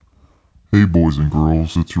Hey boys and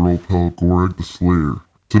girls, it's your old pal Gorag the Slayer.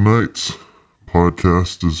 Tonight's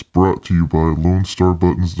podcast is brought to you by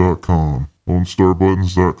LoneStarButtons.com.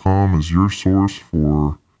 LoneStarButtons.com is your source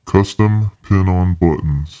for custom pin-on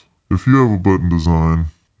buttons. If you have a button design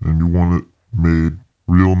and you want it made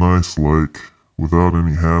real nice without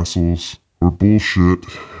any hassles or bullshit,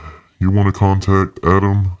 you want to contact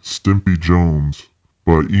Adam Stimpy Jones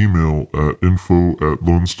by email at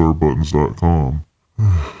info@LoneStarButtons.com.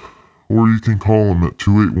 Or you can call him at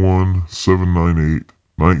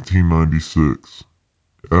 281-798-1996.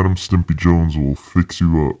 Adam Stimpy Jones will fix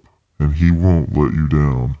you up, and he won't let you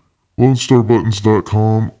down.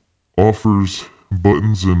 LoneStarButtons.com offers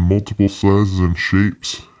buttons in multiple sizes and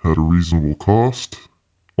shapes at a reasonable cost.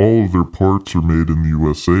 All of their parts are made in the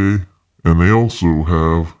USA, and they also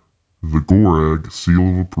have the Gorag seal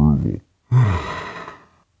of approval.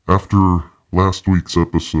 After last week's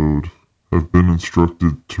episode, I've been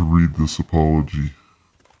instructed to read this apology.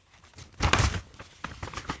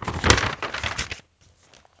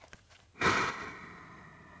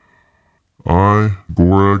 I,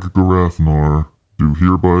 Gorag Garathnar, do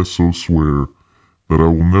hereby so swear that I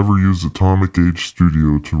will never use Atomic Age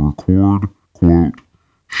Studio to record, quote,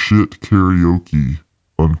 shit karaoke,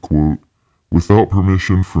 unquote, without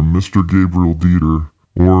permission from Mr. Gabriel Dieter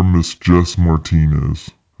or Miss Jess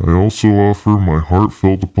Martinez. I also offer my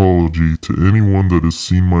heartfelt apology to anyone that has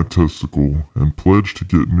seen my testicle and pledge to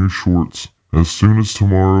get new shorts as soon as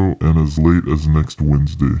tomorrow and as late as next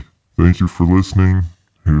Wednesday. Thank you for listening.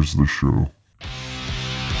 Here's the show.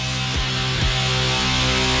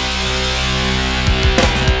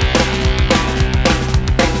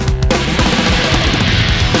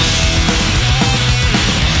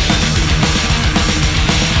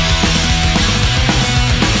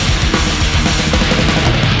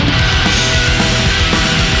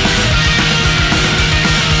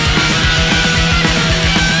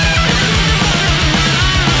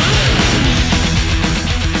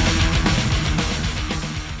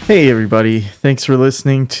 Hey everybody, thanks for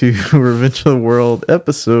listening to Revenge of the World,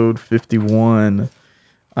 episode 51.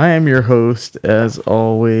 I am your host, as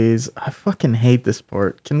always. I fucking hate this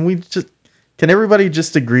part. Can everybody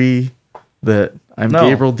just agree that I'm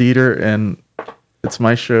Gabriel Dieter and it's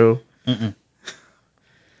my show? Mm-mm.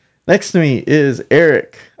 Next to me is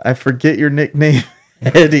Eric. I forget your nickname,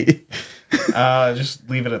 Eddie. Just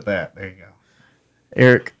leave it at that. There you go.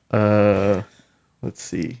 Eric, let's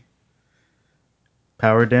see.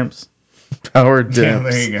 Power dimps. Power dimps. Yeah,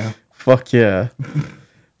 there you go. Fuck yeah.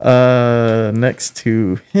 Next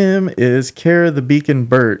to him is Cara the Beacon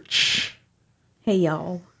Birch. Hey,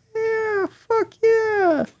 y'all. Yeah, fuck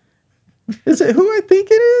yeah. Is it who I think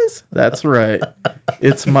it is? That's right.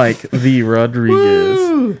 It's Mike the Rodriguez.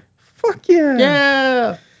 Woo! Fuck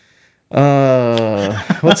yeah.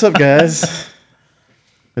 Yeah. What's up, guys?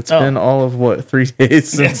 It's been all of 3 days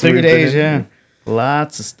since 3 we've days. been in Yeah. here.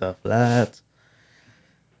 Lots of stuff. Lots.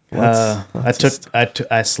 Lots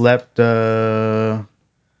I slept 3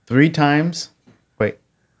 times. Wait,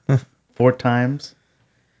 4 times.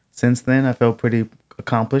 Since then, I felt pretty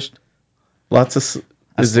accomplished. Is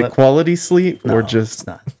it quality sleep or just? It's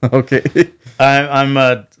not. Okay.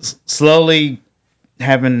 I'm slowly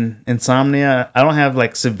having insomnia. I don't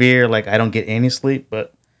have severe, I don't get any sleep,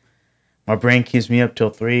 but my brain keeps me up till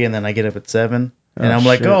 3, and then I get up at 7. And I'm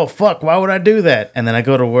like, shit. oh, fuck, why would I do that? And then I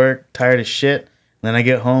go to work, tired as shit. And then I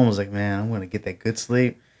get home, I was like, man, I'm going to get that good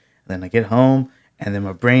sleep. And then I get home, and then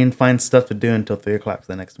my brain finds stuff to do until 3 o'clock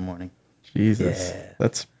the next morning. Jesus. Yeah.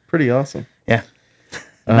 That's pretty awesome. Yeah.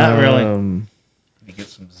 Not really. You get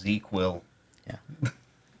some ZQL. Yeah.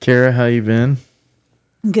 Cara, how you been?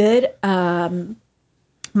 Good.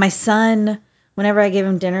 My son, whenever I gave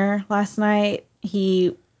him dinner last night,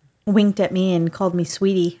 he winked at me and called me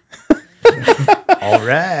sweetie. All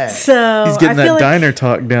right. So He's getting that diner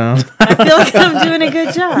talk down. I feel like I'm doing a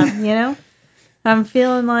good job, you know? I'm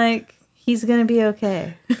feeling like he's going to be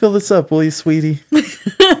okay. Fill this up, will you, sweetie?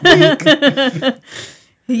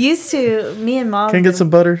 He used to, me and Mom. Can I get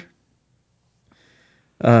some butter?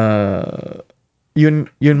 You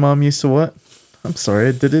and Mom used to what? I'm sorry,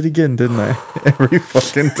 I did it again, didn't I? Every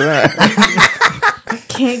fucking time.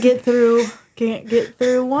 Can't get through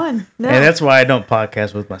one. No. And that's why I don't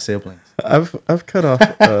podcast with my siblings. I've cut off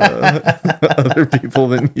other people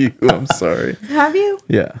than you. I'm sorry. Have you?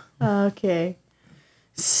 Yeah. Okay.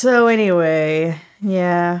 So anyway,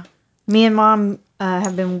 yeah, me and Mom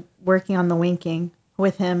have been working on the winking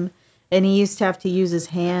with him, and he used to have to use his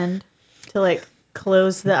hand to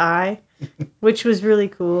close the eye, which was really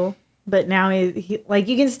cool. But now he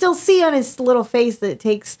you can still see on his little face that it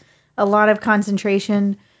takes a lot of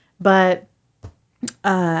concentration, but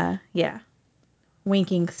Yeah.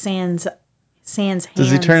 Winking sans hands.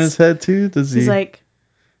 Does he turn his head too? Does He's he? like,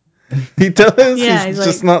 He does. Yeah, he's he's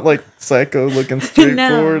just like- not like psycho looking straight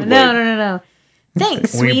forward. no.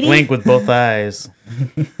 Thanks, When you sweetie. blink with both eyes.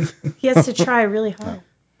 He has to try really hard.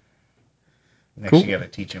 Next, Cool. you got to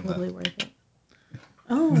teach him Totally that. worth it.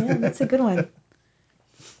 Oh, yeah, that's a good one.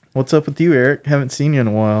 What's up with you, Eric? Haven't seen you in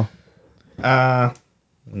a while.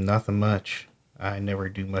 Nothing much. I never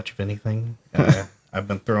do much of anything. I've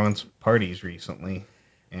been throwing some parties recently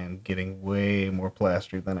and getting way more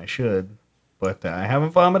plastered than I should. But I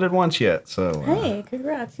haven't vomited once yet, so... Hey,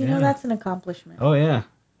 congrats. You yeah. know, that's an accomplishment. Oh, yeah.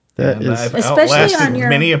 That And is- I've Especially outlasted on your-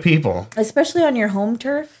 many a people. Especially on your home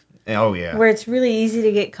turf, Oh, yeah. where it's really easy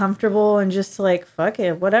to get comfortable and just like, fuck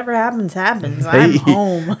it, whatever happens, happens. I'm Hey.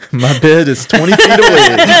 home. My bed is 20 feet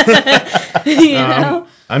away. You know?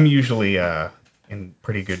 I'm usually in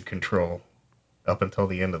pretty good control up until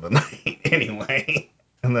the end of the night anyway.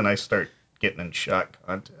 And then I start getting in shot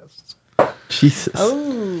contests. Jesus.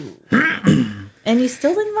 Oh. And you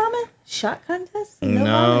still didn't vomit? Shot contest? No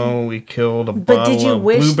vomiting? We killed a But did you bottle of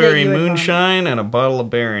wish that blueberry you would vomit? moonshine and a bottle of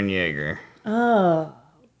Baron Jaeger. Oh.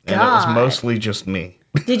 And it was God. mostly just me.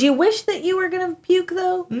 Did you wish that you were going to puke,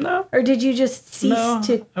 though? No. Or did you just cease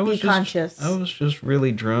to be conscious? I was just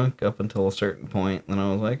really drunk up until a certain point, and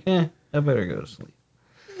I was like, I better go to sleep.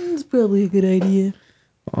 It's probably a good idea.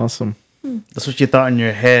 Awesome. That's what you thought in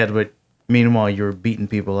your head, but meanwhile you were beating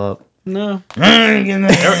people up. No.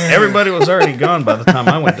 Everybody was already gone by the time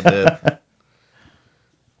I went to bed.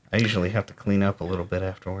 I usually have to clean up a little bit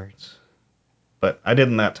afterwards. But I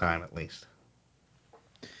didn't that time, at least.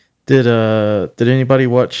 Did anybody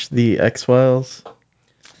watch the X-Files?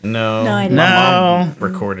 No, No, I didn't. my No. mom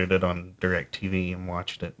recorded it on DirecTV and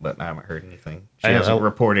watched it, but I haven't heard anything. She I- hasn't I-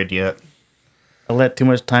 reported yet. I let too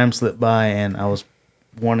much time slip by, and I was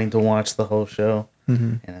wanting to watch the whole show,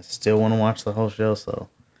 Mm-hmm. and I still want to watch the whole show. So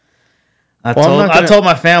I Well, I'm not gonna- I told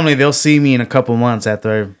my family they'll see me in a couple months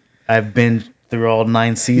after I've been through all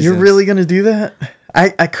 9 seasons. You're really gonna do that?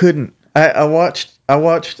 I couldn't. I watched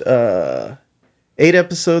 8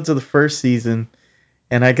 episodes of the first season,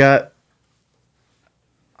 and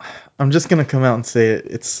I'm just gonna come out and say it.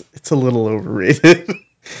 It's a little overrated.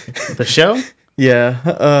 The show? Yeah.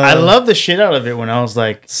 I loved the shit out of it when I was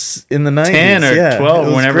like in the 90s, 10 or yeah, 12, it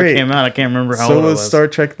was whenever great. it came out. I can't remember how So old I was was. Star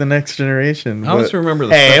Trek: The Next Generation. I always but remember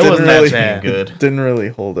the Hey, it stuff wasn't that that was bad. being good. didn't really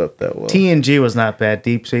hold up that well. TNG was not bad.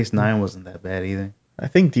 Deep Space Nine wasn't that bad either. I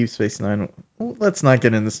think Deep Space Nine. Well, let's not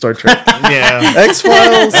get into Star Trek. Yeah,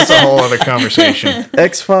 X-Files. that's a whole other conversation.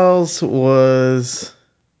 X-Files was.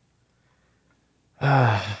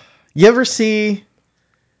 You ever see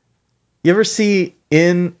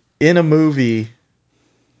in a movie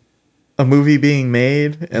being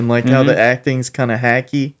made and like how the acting's kind of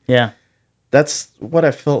hacky? Yeah. That's what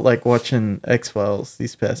I felt like watching X-Files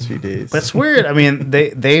these past few days. That's weird. I mean,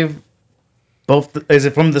 they've both. Is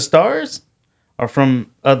it from the stars or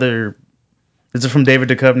from other? Is it from David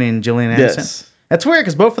Duchovny and Gillian Anderson? Yes. That's weird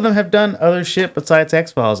because both of them have done other shit besides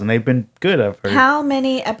X Files, and they've been good. I've heard. How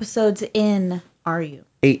many episodes in are you?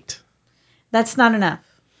 8. That's not enough.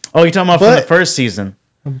 Oh, you're talking about from But- the first season?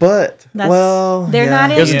 But They're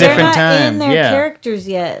not in. It was a they're different not time, in their yeah. characters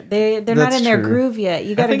yet. They're not That's in their true. groove yet.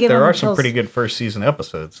 You I got to think give them there are some until- pretty good first season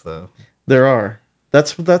episodes, though. There are.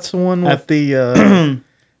 That's the one with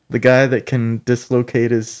the guy that can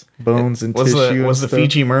dislocate his bones and Was tissue. the and stuff.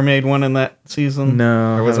 Fiji mermaid one in that season?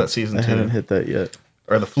 No, or was I that season 2? I haven't hit that yet.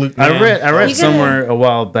 Or the Fluke I Man? read You gotta- somewhere a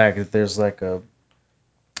while back that there's like a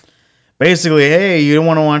basically, hey, you don't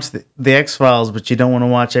want to watch the X Files, but you don't want to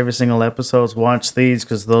watch every single episode. Watch these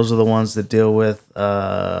because those are the ones that deal with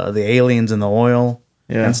the aliens and the oil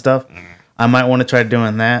and stuff. I might want to try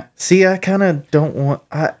doing that. See, I kind of don't want.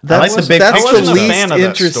 like the big that's picture the stuff. least fan of that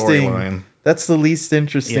interesting. storyline. That's the least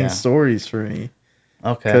interesting Yeah. stories for me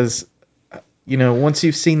Okay. because once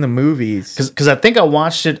you've seen the movies, Because I think I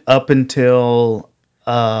watched it up until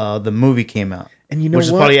the movie came out, and you know which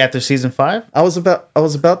is what? probably after season 5. I was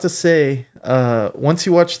about to say, once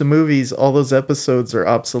you watch the movies, all those episodes are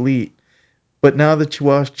obsolete. But now that you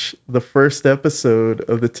watch the first episode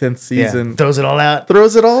of the 10th season, Throws it all out.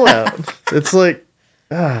 throws it all out. It's like,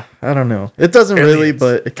 I don't know. It doesn't really, Aliens.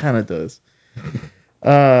 but it kind of does.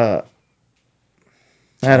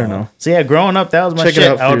 I don't know. So yeah, growing up, that was my Check it shit.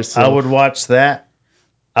 out for I yourself. would watch that.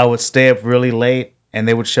 I would stay up really late, and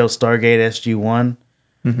they would show Stargate SG-1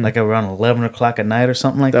 like around 11 o'clock at night or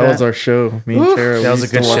something like that. That was our show. Me and Oof, Cara, that we was a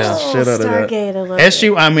used to good watch show. the shit out of that. Stargate, I love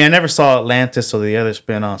SG. it. I mean, I never saw Atlantis or the other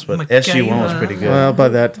spin-offs, but SG-1 was pretty good. Well, by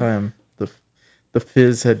that time, the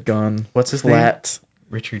fizz had gone What's his flat.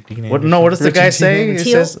 Richard Dean What Anderson. does the guy Richard say? Dean He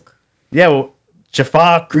Teal? says, yeah, well,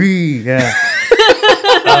 Jafakri, yeah.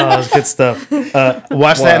 Oh, it was good stuff.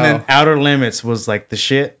 Watch that, and then Outer Limits was like the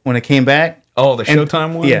shit when it came back. Oh, the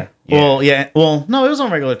Showtime one? Yeah. Well, yeah. Well, no, it was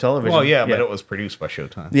on regular television. Well, yeah, but it was produced by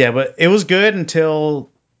Showtime. Yeah, but it was good until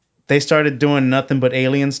they started doing nothing but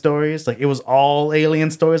alien stories. Like, it was all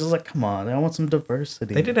alien stories. I was like, come on, I want some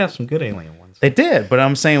diversity. They did have some good alien ones. They did, but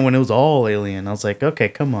I'm saying when it was all alien, I was like, okay,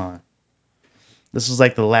 come on. This was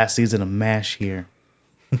like the last season of MASH here.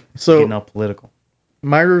 So Getting all political.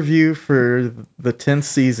 my review for the 10th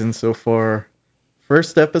season so far,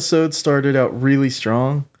 first episode started out really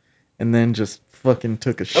strong and then just fucking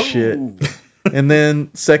took a shit. And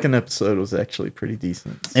then second episode was actually pretty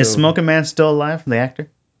decent. So, Is Smoking Man still alive, the actor?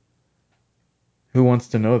 who wants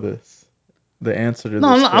to know this? The answer to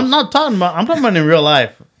No, this I'm not talking about. I'm talking about in real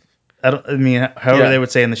life. I mean, however Yeah. they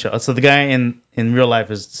would say in the show. So the guy in real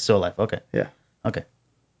life is still alive. Okay. Yeah. Okay.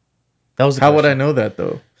 That was the How would I question. know that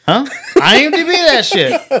though? Huh? IMDb that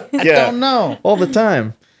shit. I don't know. All the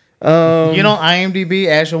time. You know IMDb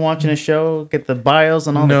as you're watching a show, get the bios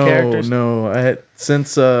and all the characters. No.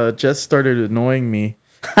 Since Jess started annoying me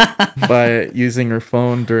by using her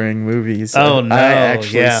phone during movies, Oh, no, I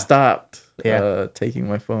actually yeah. stopped Yeah. taking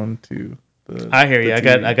my phone to the. I hear you. the I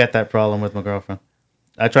TV. got that problem with my girlfriend.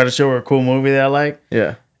 I try to show her a cool movie that I like.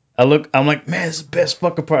 Yeah. I'm like, man, this is the best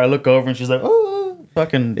fucking part. I look over and she's like, oh,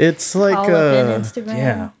 fucking. It's like All up in Instagram.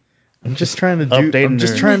 Yeah. I'm just trying to Updating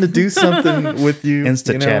her. trying to do something with you.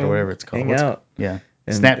 Insta you chat know, or whatever it's called. Hang out. Yeah.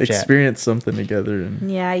 And Snapchat. experience something together.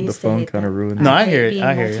 And Yeah, I the used to phone hate kind of that. ruined No, it. I hear it. Being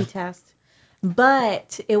I hear you. multitasked.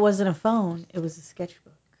 But it wasn't a phone. It was a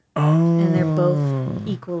sketchbook. Oh. And they're both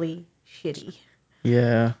equally shitty.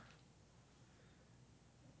 Yeah.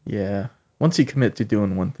 Yeah. Once you commit to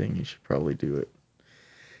doing one thing, you should probably do it.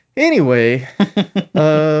 Anyway,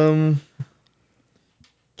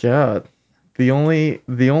 God, the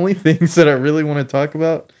only things that I really want to talk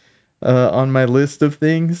about on my list of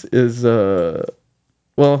things is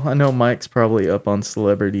well, I know Mike's probably up on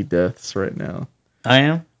celebrity deaths right now, I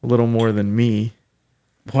am? a little more than me,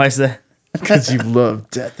 Why is that? because you love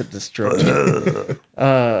death and destruction.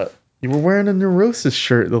 You were wearing a Neurosis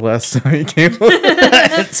shirt the last time you came over.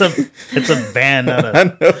 it's a band, not I a.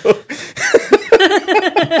 know.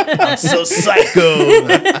 I'm so psycho.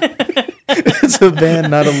 It's a band,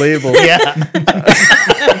 not a label. Yeah.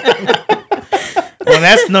 Well,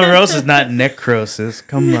 that's neurosis, not necrosis.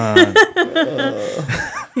 Come on.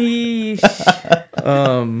 Yeesh.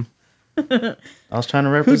 I was trying to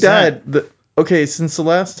Who represent. died? Okay, since the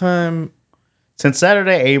last time, Since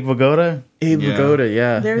Saturday, Abe Vigoda. Abe Yeah. Vigoda,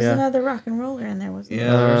 yeah. There's yeah. another rock and roller in there, wasn't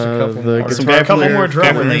Yeah, there's a couple the more. guitar Some guy couple player more from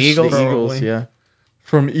drummers. the Eagles? The Eagles, probably. yeah.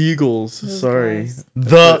 From Eagles, Those sorry. guys.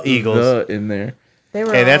 The Eagles. The in there. They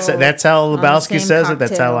were Hey, that's how on the Lebowski same says it.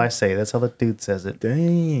 That's how cocktail. I say it. That's how the dude says it.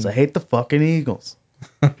 Dang. So I hate the fucking Eagles.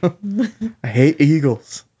 I hate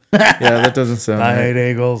Eagles. Yeah, that doesn't sound I right.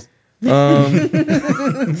 hate Eagles.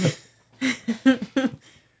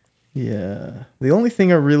 Yeah. The only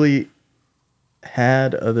thing I really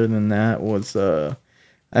had other than that was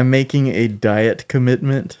I'm making a diet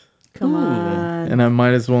commitment. Come Ooh. on. And I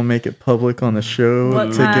might as well make it public on the show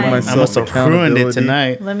What to kind? give I myself must have ruined accountability. it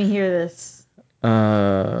tonight. Let me hear this.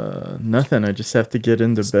 Nothing. I just have to get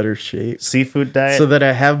into better shape Seafood diet. so that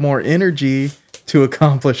I have more energy to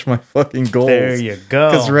accomplish my fucking goals. There you go.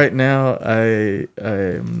 Because right now I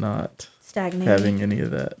am not Stagnating. having any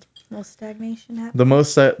of that. A little stagnation happening.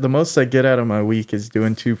 The most I get out of my week is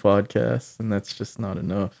doing 2 podcasts, and that's just not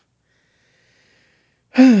enough.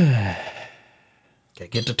 Gotta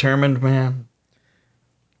get determined, man.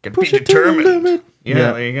 Gotta Push be it to the determined. limit. Yeah,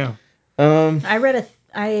 Yeah. there you go.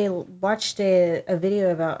 I watched a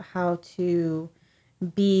video about how to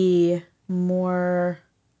be more.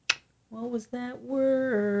 What was that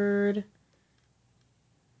word?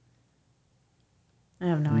 I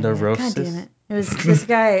have no idea. Neurosis? God damn it! It was this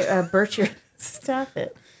guy Burchard. Stop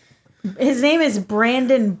it. His name is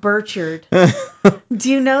Brandon Burchard. Do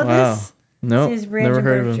you know Wow. this? No, His name is never Brandon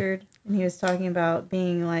heard of him. Burchard, and he was talking about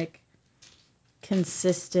being like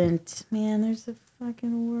consistent. Man, there's a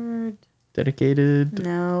fucking word. Dedicated.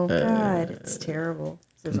 No, God, it's terrible.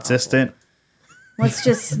 This is Consistent. awful. Let's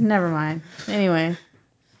just never mind. Anyway,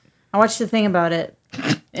 I watched the thing about it,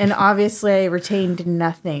 and obviously I retained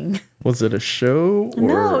nothing. Was it a show or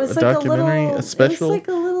No, it was a like documentary, a little. a special It was like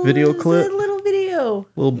a little video it was clip, a little video.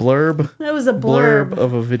 little blurb, It was a blurb.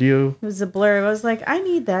 of a video? It was a blurb. I was like, I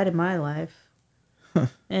need that in my life.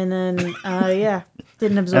 And then, yeah,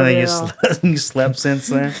 didn't absorb And it then at all. you slept since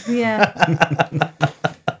then. Yeah.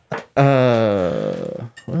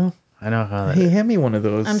 Well, I know how that hey, is. hand me one of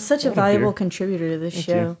those. I'm such I a want a valuable beer. contributor to this Thank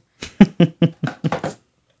show.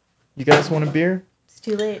 You You guys want a beer? It's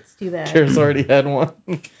too late. It's too bad. Jared's already had one.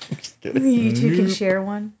 Just kidding. You two can Nope. share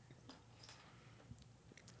one.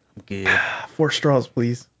 Good. 4 straws,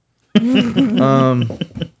 please. I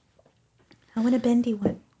want a bendy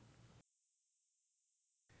one.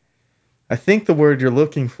 I think the word you're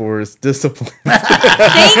looking for is discipline. Thank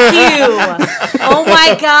you. Oh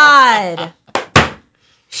my god. It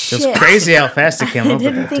was Shit. crazy how fast it came I up with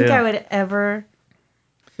didn't it, think too. I would ever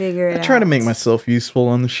figure it I out. try to make myself useful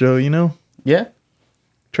on the show, you know? Yeah.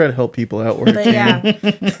 Try to help people out where I But can.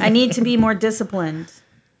 yeah, I need to be more disciplined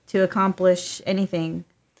to accomplish anything.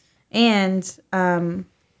 And, you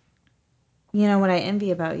know what I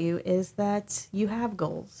envy about you is that you have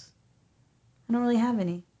goals. I don't really have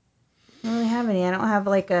any. I don't have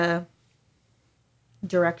like a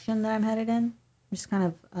direction that I'm headed in. I'm just kind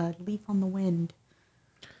of a leaf on the wind.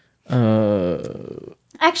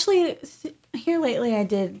 Actually, here lately I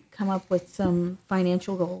did come up with some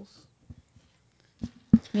financial goals.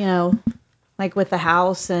 You know, like with the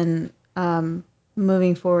house and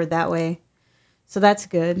moving forward that way. So that's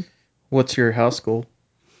good. What's your house goal?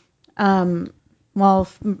 Well,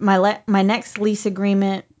 my next lease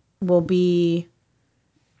agreement will be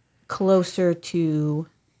closer to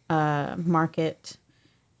market,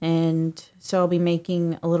 and so I'll be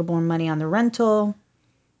making a little more money on the rental.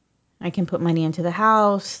 I can put money into the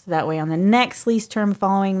house. That way, on the next lease term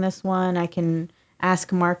following this one, I can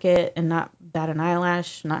ask market and not bat an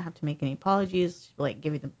eyelash, not have to make any apologies. Like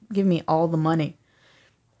give me all the money,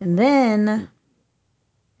 and then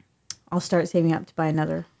I'll start saving up to buy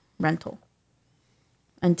another rental.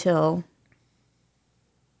 Until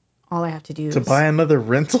all I have to do is To buy another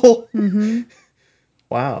rental? Mm-hmm.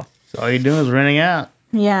 Wow. So all you're doing is renting out.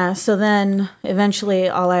 Yeah, so then eventually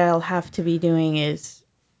all I'll have to be doing is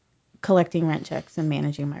collecting rent checks and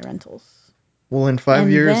managing my rentals. Well, in 5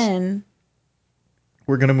 and years, then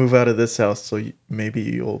we're going to move out of this house, so maybe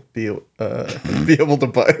you'll be able to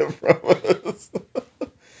buy it from us.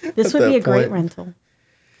 this At would be that a great point. rental.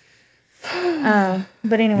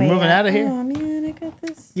 But anyway, You're moving out of here? Oh man, I got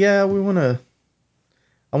this. Yeah, I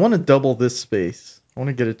want to double this space. I want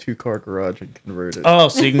to get a 2-car garage and convert it. Oh,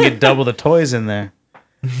 so you can get double the toys in there.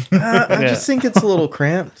 I just think it's a little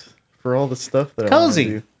cramped for all the stuff that I want to Cozy.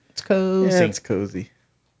 do. It's cozy. Yeah, it's cozy.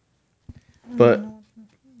 But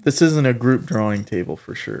this isn't a group drawing table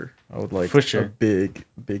for sure. I would like For sure. a big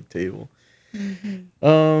table.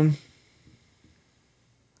 Mm-hmm.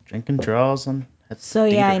 Drinking draws on. So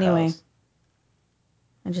yeah, Theater anyway, house.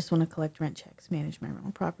 I just want to collect rent checks, manage my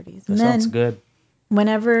own properties, That and sounds then good.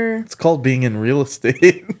 whenever It's called being in real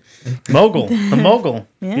estate. Mogul. The mogul.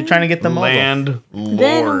 Yeah. You're trying to get the mogul. Land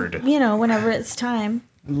lord. then whenever it's time.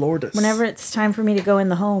 Lordus. Whenever it's time for me to go in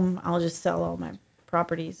the home, I'll just sell all my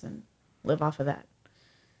properties and live off of that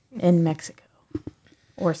in Mexico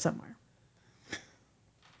or somewhere.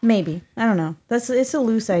 Maybe. I don't know. It's a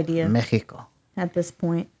loose idea Mexico. at this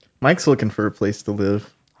point. Mike's looking for a place to live.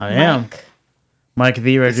 I am. Mike the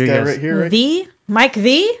This guy Rodriguez. right here, right? The? Mike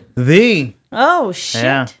the? The. Oh, shit.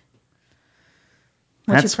 Yeah.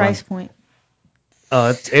 What's That's your price fun.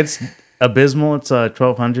 point? It's abysmal. It's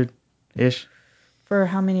 1,200 ish. For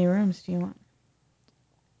how many rooms do you want?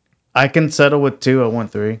 I can settle with 2. I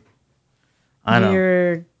want 3. I know.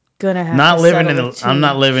 You're gonna have Not to living in settle the. with I'm two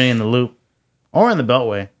not living in the loop, or in the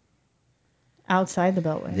Beltway. outside the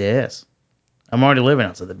Beltway. Yes, I'm already living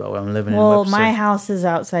outside the Beltway. I'm living in Well, Webster. my house is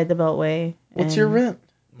outside the Beltway. What's your and rent?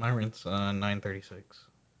 My rent's $936.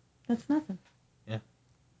 That's nothing.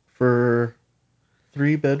 For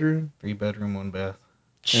 3 bedroom? 3-bedroom, 1 bath.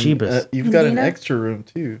 Sheebus. You've got an Nina? extra room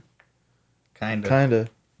too. Kinda.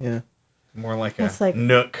 Yeah. More like That's a like-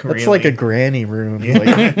 nook. That's really. like a granny room. Yeah.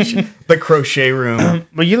 Like, The crochet room.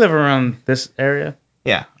 But you live around this area.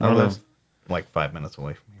 Yeah, I Oh. live like 5 minutes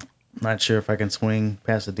away from here. Not sure if I can swing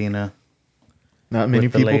Pasadena. not many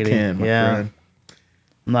With the people lady. can, my Yeah. friend.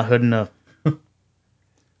 I'm not hood enough.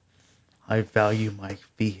 I value my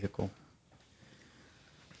vehicle.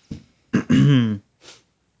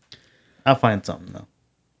 I'll find something though.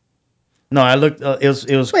 No, I looked. It was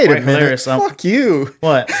Wait a quite minute. hilarious. Fuck you.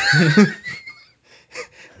 What?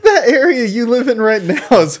 That area you live in right now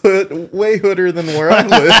is way hooder than where I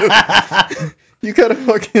live. You got a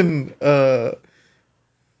fucking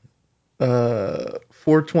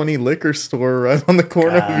 420 liquor store right on the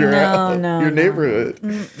corner of your house, your neighborhood.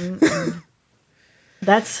 Mm-mm-mm.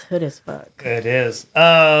 That's hood as fuck. It is.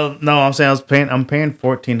 No, I'm saying I'm paying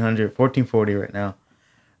 $1,440 right now,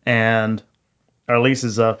 and our lease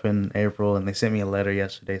is up in April, and they sent me a letter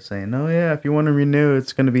yesterday saying, "Oh yeah, if you want to renew,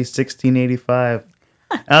 it's going to be $1,685."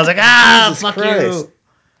 I was like, Jesus fuck Christ. you.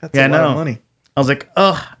 That's Yeah, a I lot know. of money. I was like,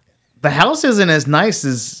 ugh, the house isn't as nice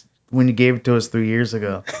as when you gave it to us 3 years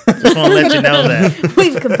ago. Just want to let you know that.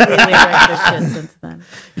 We've completely wrecked this shit since then.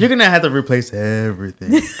 You're going to have to replace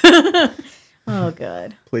everything. Oh,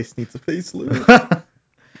 God. Place needs a facelift.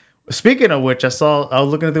 Speaking of which, I was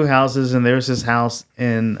looking through houses, and there's this house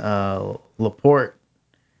in LaPorte.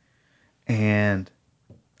 And,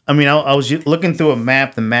 I mean, I was looking through a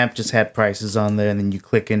map. The map just had prices on there, and then you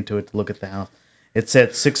click into it to look at the house. It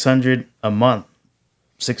said $600 a month,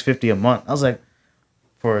 $650 a month. I was like,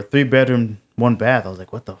 for a 3-bedroom, 1 bath. I was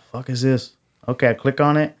like, what the fuck is this? Okay, I click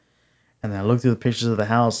on it, and then I look through the pictures of the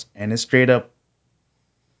house, and it straight up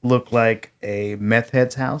looked like a meth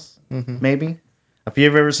head's house, maybe. If you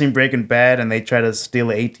ever seen Breaking Bad and they try to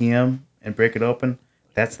steal an ATM and break it open,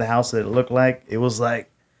 that's the house that it looked like. It was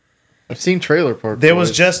like... I've seen Trailer Park There Boys.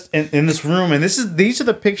 was just in this room, and these are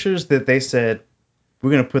the pictures that they said,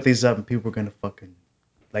 we're going to put these up, and people are going to fucking...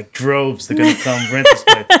 Like droves, they're going to come rent this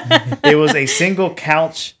place. It was a single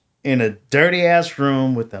couch in a dirty-ass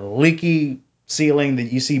room with a leaky ceiling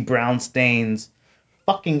that you see brown stains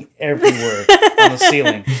fucking everywhere on the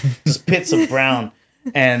ceiling. Just pits of brown.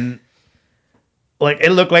 And like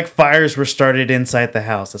it looked like fires were started inside the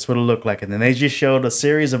house. That's what it looked like. And then they just showed a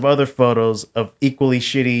series of other photos of equally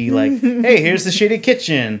shitty, like, hey, here's the shitty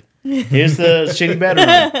kitchen. Here's the shitty bedroom.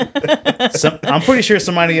 I'm pretty sure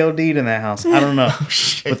somebody OD'd in that house. I don't know.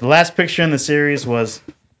 But the last picture in the series was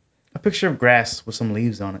a picture of grass with some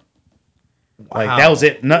leaves on it. Wow. Like that was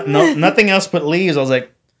it. Nothing else but leaves. I was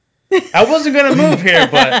like, I wasn't gonna move here,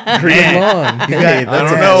 but Green lawn. Hey, I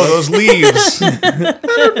don't know those leaves.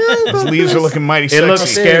 Those leaves are looking mighty it sexy. looked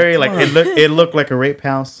scary. Like it looked like a rape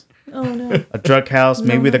house, Oh, no. a drug house.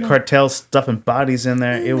 Maybe the no. cartel stuffing bodies in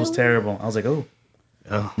there. It was terrible. I was like, oh,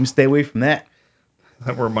 let me stay away from that.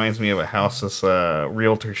 That reminds me of a house this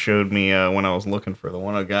realtor showed me when I was looking for the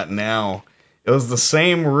one I got now. It was the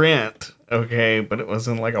same rent, okay, but it was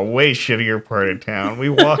in like a way shittier part of town. We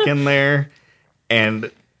walk in there,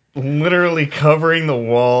 and literally covering the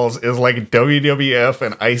walls is like WWF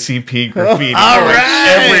and ICP graffiti. All like,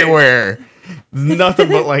 right! everywhere. Nothing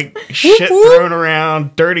but like shit thrown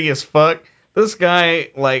around, dirty as fuck. This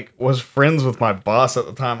guy like was friends with my boss at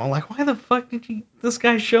the time. I'm like, why the fuck did this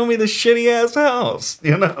guy show me this shitty ass house?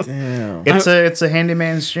 You know? Damn. It's a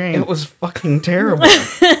handyman's dream. It was fucking terrible.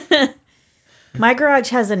 My garage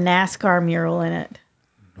has a NASCAR mural in it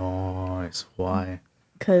Nice. Why?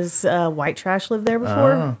 because white trash lived there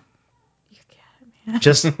before. Oh.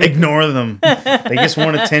 Just ignore them. They just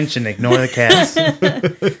want attention. Ignore the cats.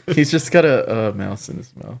 He's just got a mouse in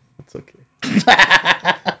his mouth. It's okay.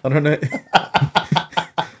 I don't know.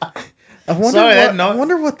 I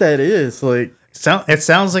wonder what that is. Like, It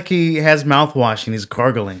sounds like he has mouthwash and he's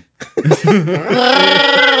gargling.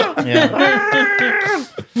 Yeah.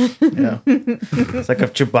 Yeah. It's like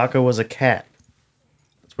if Chewbacca was a cat.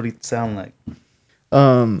 That's what he'd sound like.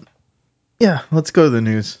 yeah, let's go to the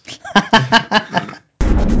news.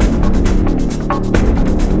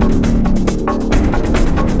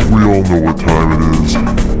 We all know what time it is.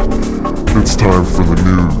 It's time for the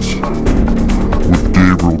news with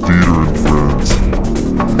Gabriel Dieter and friends.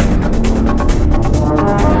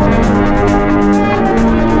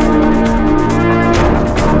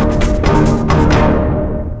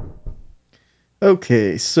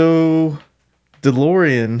 Okay, so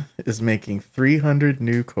DeLorean is making 300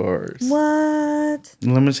 new cars. What?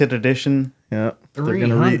 Limited edition. Yeah,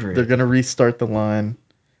 300. they're gonna restart the line.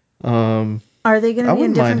 Are they going I to be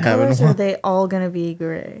in wouldn't mind different having colors or are one. they all going to be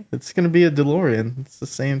gray? It's gonna be a DeLorean. It's the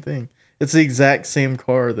same thing. It's the exact same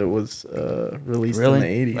car that was released Really?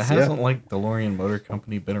 in the 80s. But hasn't like DeLorean Motor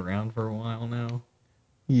Company been around for a while now?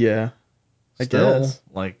 Yeah, I Still, guess.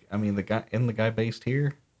 like, I mean, the guy based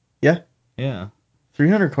here. Yeah. Yeah.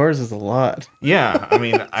 300 cars is a lot. Yeah, I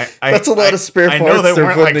mean, That's a lot of spare I parts know they they're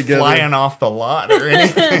weren't putting like together. flying off the lot or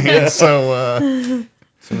anything. So,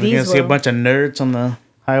 So we're gonna see a bunch of nerds on the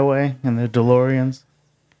highway and their DeLoreans.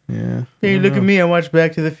 Yeah. Hey, I look don't at know. me! I watched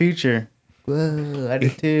Back to the Future. Whoa, I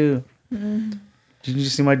did too. Did you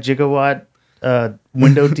see my gigawatt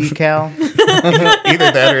window decal?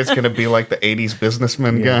 either that or it's going to be like the 80s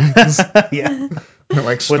businessmen guys. Yeah. They're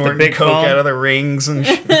like the snorting big coke phone. out of the rings and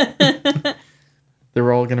shit.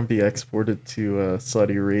 They're all going to be exported to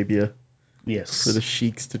Saudi Arabia Yes. for the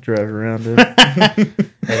sheiks to drive around in. Hey,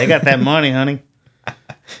 they got that money, honey.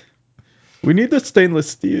 We need the stainless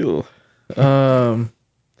steel. You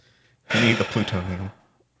need the plutonium.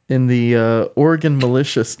 In the Oregon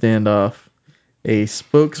militia standoff, the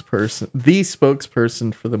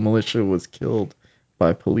spokesperson for the militia was killed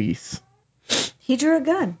by police. He drew a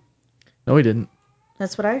gun. No, he didn't.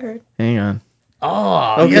 That's what I heard. Hang on.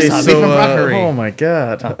 Oh, Okay, yes, so from Rockery. oh my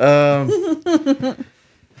god.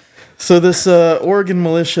 So this Oregon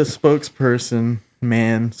militia spokesman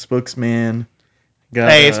got.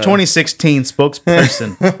 Hey, it's 2016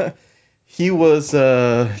 spokesperson. He was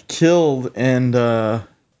killed, and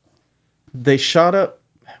they shot up.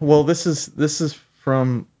 Well, this is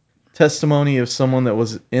from testimony of someone that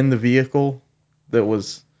was in the vehicle that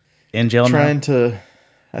was In jail trying to.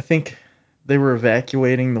 I think they were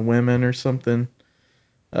evacuating the women or something.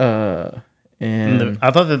 And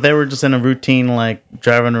I thought that they were just in a routine, like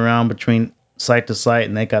driving around between site to site,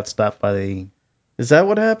 and they got stopped by the. is that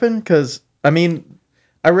what happened? Because I mean,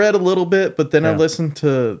 I read a little bit, but then I Yeah. listened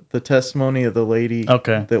to the testimony of the lady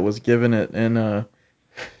Okay. that was giving it, and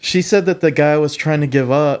she said that the guy was trying to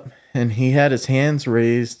give up, and he had his hands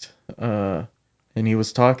raised, and he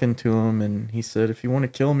was talking to him, and he said, "If you want to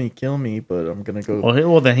kill me, but I'm gonna go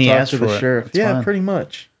Well, then he talk asked to for the it. sheriff." It's Yeah, fine. pretty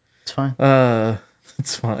much. It's fine.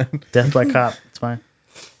 It's fine. Death by cop. It's fine.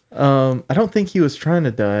 I don't think he was trying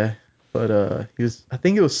to die, but he was. I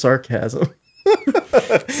think it was sarcasm.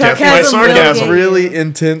 Sarcasm will It get was you. really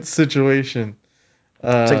intense situation.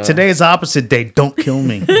 It's like today's opposite day. Don't kill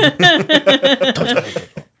me.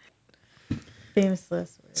 Famous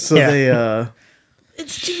last words. So Yeah. they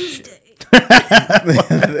It's Tuesday. they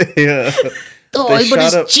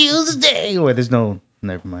shot up. Tuesday. Wait, there's no.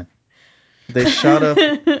 Never mind. They shot up.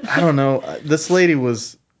 I don't know. This lady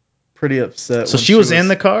was pretty upset. So when she was in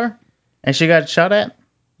the car, and she got shot at.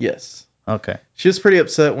 Yes, Okay. she was pretty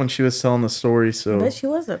upset when she was telling the story. I So bet she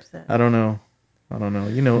was upset. I don't know.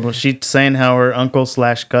 You know. Was she saying how her uncle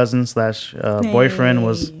 / cousin / boyfriend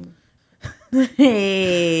was?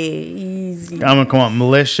 Hey, easy. I'm gonna come on,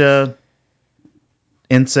 militia,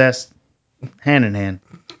 incest, hand in hand.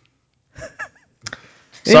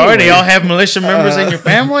 Sorry, do Anyway. y'all have militia members in your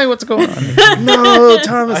family? What's going on? No,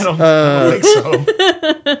 Thomas. I don't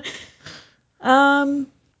think so. I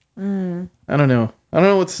don't know. I don't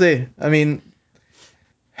know what to say. I mean,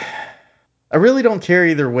 I really don't care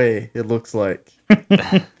either way. It looks like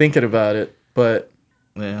thinking about it, but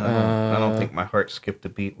Yeah, I don't think my heart skipped a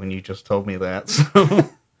beat when you just told me that. So.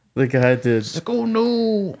 the guy did. Oh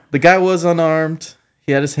no! The guy was unarmed.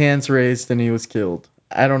 He had his hands raised, and he was killed.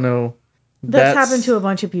 I don't know. That's happened to a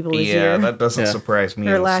bunch of people this Yeah, year. that doesn't Yeah. surprise me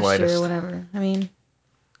or in the last year slightest. or whatever. I mean,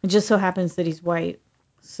 it just so happens that he's white.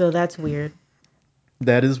 So that's weird.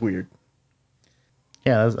 That is weird.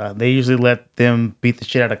 Yeah, they usually let them beat the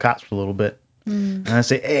shit out of cops for a little bit, and I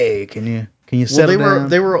say, "Hey, can you Well, settle down?"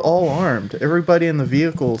 they were all armed. Everybody in the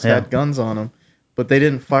vehicles Yeah. had guns on them, but they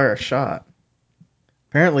didn't fire a shot.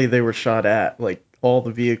 Apparently, they were shot at. Like all the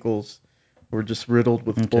vehicles were just riddled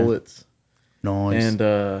with Okay. bullets. Noise.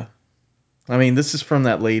 And I mean, this is from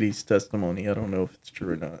that lady's testimony. I don't know if it's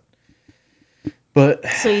true or not. But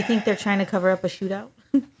So you think they're trying to cover up a shootout?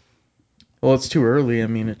 well, it's too early. I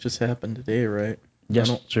mean, it just happened today, right?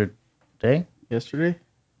 Yesterday? Yesterday?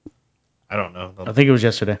 I don't know. I think it was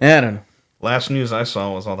yesterday. I don't know. Last news I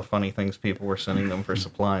saw was all the funny things people were sending them for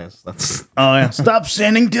supplies. That's Oh yeah, stop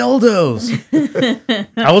sending dildos.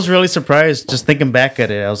 I was really surprised just thinking back at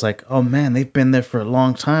it. I was like, oh man, they've been there for a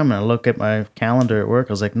long time. And I look at my calendar at work.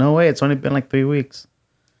 I was like, no way, it's only been like 3 weeks.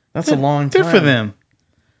 That's a long time. Good for them.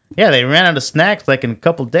 Yeah, they ran out of snacks like in a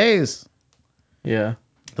couple days. Yeah.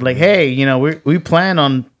 They're like, hey, you know, we plan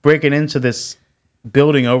on breaking into this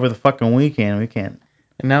building over the fucking weekend. We can't.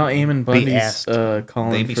 And now Eamon Bundy's asked. They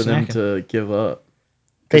calling be for them snacking. to give up.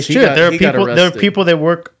 They 'Cause he should. got- There are he got people. There are arrested. people that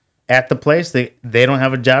work at the place. They don't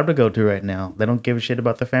have a job to go to right now. They don't give a shit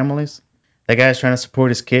about their families. That guy's trying to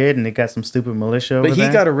support his kid, and they got some stupid militia over But he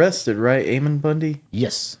there. got arrested, right? Eamon Bundy?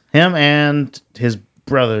 Yes, him and his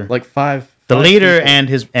brother, Like five the leader,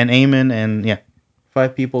 people. and Eamon, and yeah.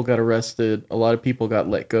 5 people got arrested. A lot of people got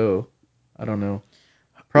let go. I don't know.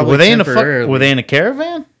 Probably Were they in a temporarily. Were they in a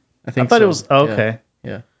caravan? I think thought so. it was okay.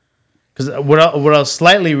 Yeah. Because what I was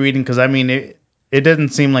slightly reading, because I mean it doesn't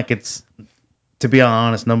seem like it's, to be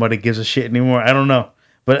honest, nobody gives a shit anymore. I don't know,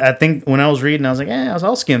 but I think when I was reading, I was like,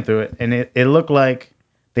 I'll skim through it, and it looked like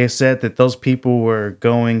they said that those people were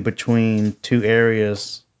going between 2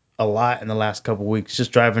 areas a lot in the last couple of weeks,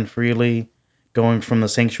 just driving freely, going from the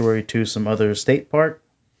sanctuary to some other state park.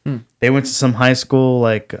 They went to some high school,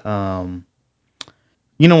 like,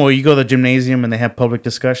 you know, where you go to the gymnasium and they have public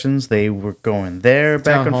discussions. They were going there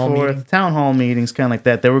back Town and hall forth. meeting? Town hall meetings, kind of like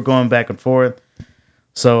that. They were going back and forth.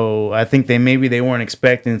 So I think they weren't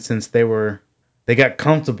expecting, since they got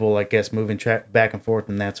comfortable, I guess, moving back and forth,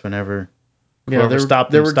 and that's whenever Yeah, whoever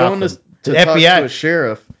stopped they them, were stopped going them. to The talk FBI. to a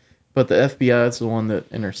sheriff, but the FBI is the one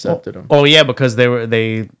that intercepted them. Oh yeah, because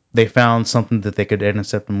they found something that they could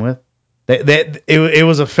intercept them with. It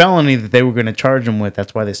was a felony that they were going to charge them with.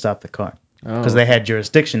 That's why they stopped the car, because they had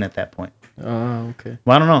jurisdiction at that point. Okay.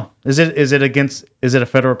 Well, I don't know. Is it a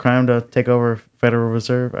federal crime to take over Federal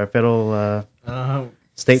Reserve or federal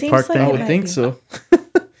state Seems park like thing? I it would might think be. so.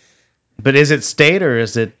 But is it state or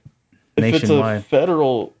is it If it's a nationwide?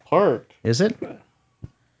 federal park, Is it? I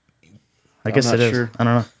I'm guess not it is. sure. I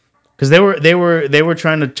don't know. Because they were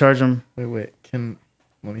trying to charge him. Wait.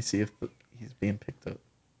 Let me see if he's being picked up.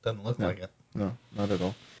 Doesn't look like it. No, not at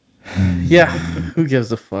all. Yeah, who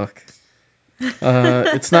gives a fuck?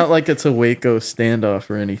 It's not like it's a Waco standoff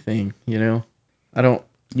or anything, you know? I don't...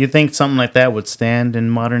 You think something like that would stand in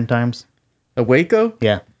modern times? A Waco?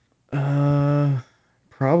 Yeah.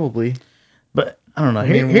 Probably. But I don't know. I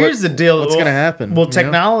mean, Here's the deal. what's gonna happen, Well, you know?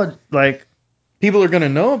 technology, like People are gonna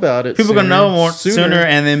know about it people sooner, gonna know more sooner,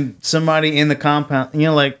 and then somebody in the compound,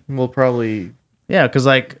 like We'll probably yeah, because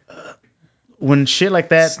like when shit like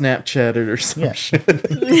that, Snapchat it or some Yeah. shit.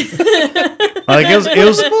 like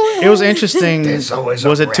it was interesting.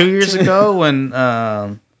 Was it 2 years ago when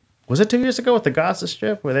was it 2 years ago with the Gaza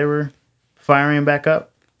Strip where they were firing back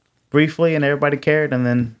up briefly and everybody cared and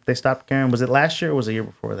then they stopped caring? Was it last year or was it the year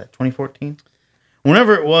before that? 2014.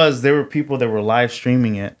 Whenever it was, there were people that were live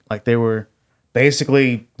streaming it, like they were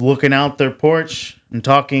basically looking out their porch and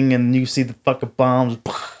talking, and you see the fucking bombs.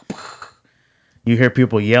 You hear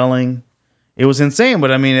people yelling. It was insane,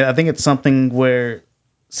 but I mean, I think it's something where,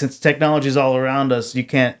 since technology is all around us,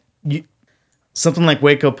 something like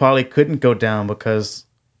Waco probably couldn't go down because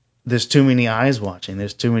there's too many eyes watching.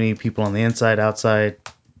 There's too many people on the inside, outside.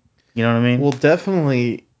 You know what I mean? Well,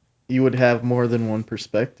 definitely, you would have more than one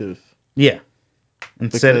perspective. Yeah.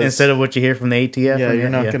 Instead Because- of what you hear from the ATF. Yeah, you're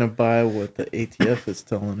not gonna buy what the ATF is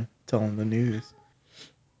telling the news.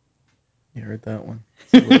 You heard that one?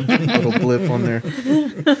 It's a little blip on there.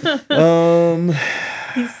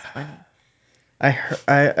 He's funny.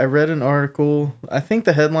 I read an article. I think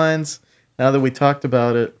the headlines. Now that we talked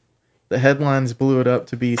about it, the headlines blew it up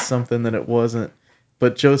to be something that it wasn't.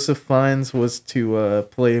 But Joseph Fiennes was to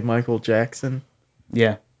play Michael Jackson,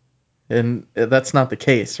 Yeah. and that's not the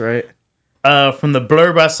case, right? From the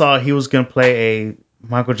blurb I saw, he was gonna play a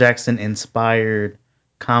Michael Jackson inspired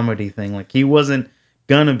comedy thing. Like he wasn't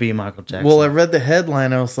gonna be Michael Jackson. Well, I read the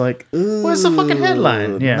headline. I was like, "Ooh, What's the fucking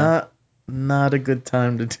headline?" Yeah. not a good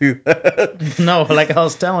time to do that. No, like I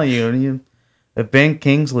was telling you, Ben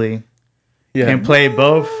Kingsley Yeah, can play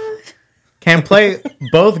both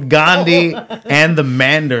Gandhi and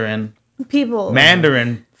the People.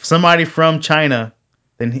 Mandarin, somebody from China.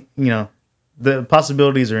 Then the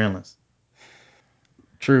possibilities are endless.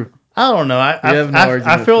 true. I don't know. You have no I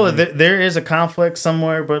argument feel for that there is a conflict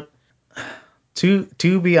somewhere, but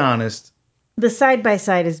to be honest, The side by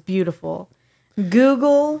side is beautiful.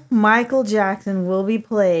 Google Michael Jackson will be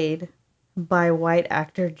played by white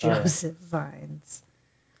actor Joseph Fiennes.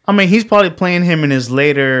 I mean, he's probably playing him in his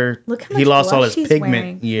later. Look how He much lost all blush his he's pigment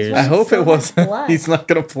wearing. He's years. I wearing hope so it much wasn't. blush. He's not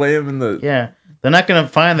gonna play him in the. Yeah, they're not gonna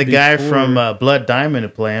find the guy Before. from Blood Diamond to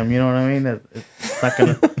play him. You know what I mean? It's not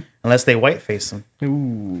gonna unless they whiteface him,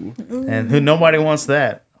 Ooh. and nobody wants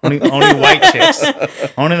that. Only white chicks.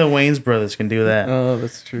 Only the Wayans brothers can do that. Oh,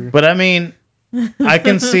 that's true. But I mean, I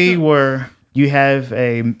can see where you have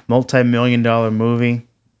a multi-million-dollar movie,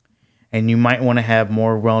 and you might want to have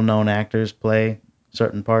more well-known actors play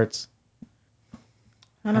certain parts.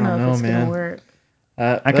 I don't know if it's man. gonna work.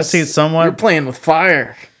 I can see it somewhat. You're playing with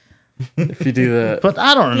fire if you do that. But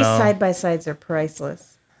I don't These know. side by sides are priceless.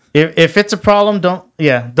 If it's a problem, don't see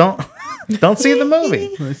the movie.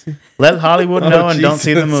 Let me see. Let Hollywood know and don't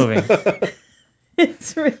see the Jesus. movie.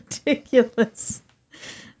 It's ridiculous.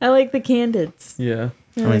 I like the candids. Yeah.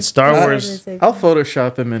 I mean, Star Wars. I'll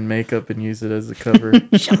Photoshop him in makeup and use it as a cover.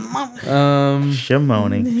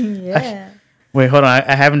 Shimoni. Yeah. Wait, hold on.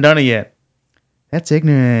 I haven't done it yet. That's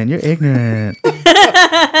ignorant. You're ignorant.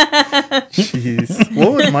 Jeez.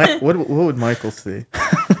 What would Michael say?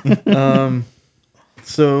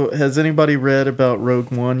 So has anybody read about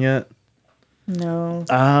Rogue One yet? No.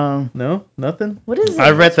 No? Nothing? What is it?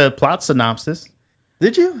 I read the plot synopsis.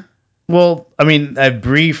 Did you? Well, I mean, a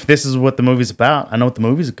brief. This is what the movie's about. I know what the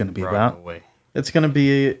movie's going to be about. Away. It's gonna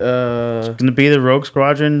be It's going to be the Rogue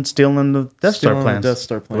Squadron stealing the Death Star stealing plans, the Death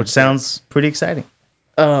Star plans. which sounds pretty exciting.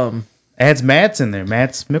 Um It has Mads in there.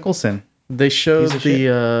 Mads Mikkelsen. they showed Piece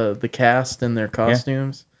of the cast in their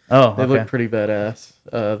costumes. Oh, They okay. look pretty badass.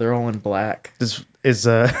 They're all in black. This is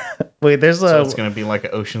wait. There's So a it's gonna be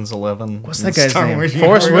like Ocean's 11. what's in that guy's Star name? Wars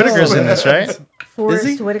Forrest universe. Whitaker's in this, right? Forrest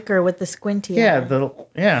Is he? Whitaker with the squinty Yeah,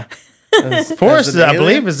 eye. As, Forrest. as an I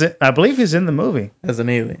alien? believe he's in the movie As an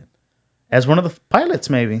alien. as one of the pilots,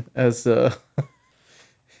 maybe. As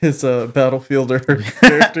his Battlefield Earth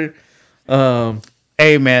character.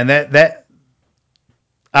 Hey man, that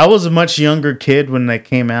I was a much younger kid when they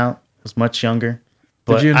came out. I was much younger.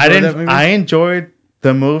 But you enjoy I didn't. that movie? I enjoyed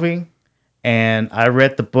the movie, and I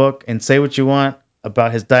read the book. And say what you want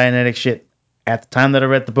about his Dianetic shit. At the time that I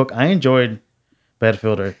read the book, I enjoyed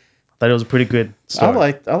Battlefield Earth. I thought it was a pretty good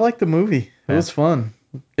story. I liked the movie. It Yeah. was fun.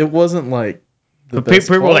 It wasn't like the But best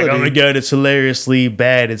people were like, "Oh my quality. god, it's hilariously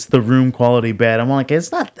bad. It's the room quality bad." I'm like,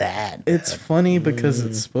 "It's not that. Bad. It's funny because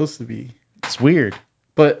it's supposed to be. It's weird."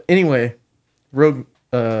 But anyway, Rogue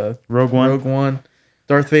Rogue One. Rogue One.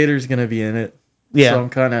 Darth Vader's gonna be in it. Yeah. So I'm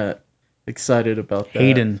kind of excited about that.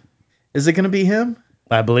 Hayden, Is it gonna be him?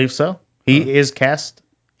 I believe so. He is cast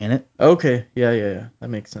in it, Okay. Yeah. That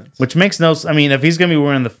makes sense. which makes no. I mean, if he's gonna be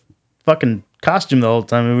wearing the fucking costume the whole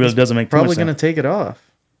time, it really doesn't make too Probably much gonna sense. take it off.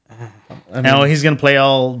 I Now mean, he's gonna play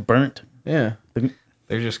all burnt. yeah.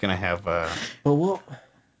 They're just gonna have But what?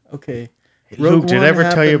 Okay. Luke, did I One ever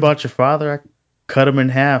tell you happened- about your father? I cut him in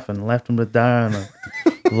half and left him to die on a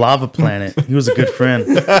lava planet. He was a good friend.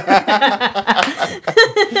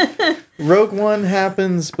 Rogue One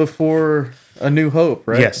happens before A New Hope,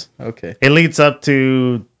 right? Yes. Okay. It leads up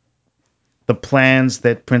to the plans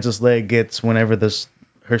that Princess Leia gets whenever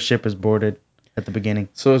her ship is boarded at the beginning.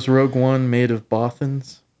 So is Rogue One made of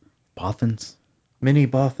Bothans? Bothans? Many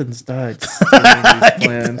Bothans died stealing these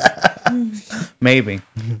plans. Maybe.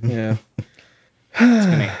 Yeah.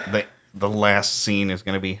 the last scene is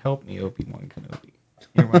gonna be "Help me, Obi-Wan Kenobi.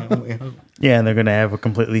 You're my only hope." Yeah, and they're going to have a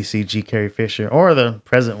completely CG Carrie Fisher or the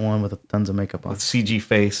present one with tons of makeup on. With CG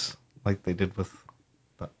face, like they did with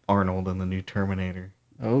the Arnold and the new Terminator.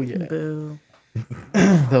 Oh yeah. Boo.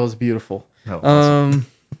 That was beautiful. That was awesome.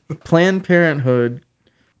 Planned Parenthood.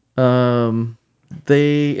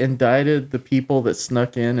 They indicted the people that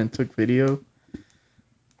snuck in and took video.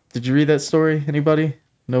 Did you read that story? Anybody?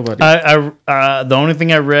 Nobody. The only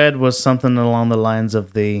thing I read was something along the lines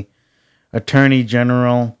of the Attorney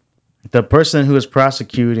General. The person who is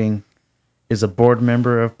prosecuting is a board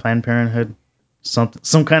member of Planned Parenthood.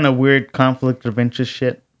 Some kind of weird conflict of interest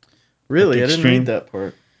shit. Really? like I didn't extreme. read that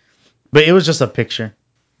part. But it was just a picture.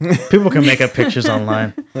 People can make up pictures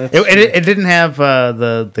online. That's It didn't have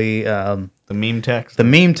the The meme text.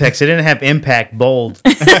 meme text. It didn't have impact bold. So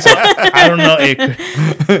I don't know.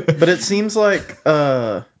 But it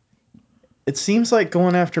seems like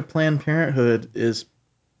going after Planned Parenthood is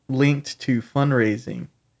linked to fundraising,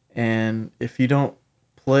 and if you don't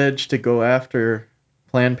pledge to go after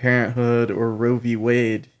Planned Parenthood or Roe v.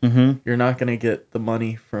 Wade, you're not going to get the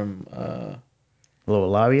money from little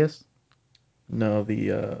lobbyist. no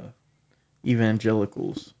the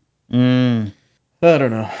evangelicals. Mm. I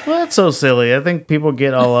don't know. Well, that's so silly. I think people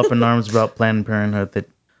get all up in arms about Planned Parenthood that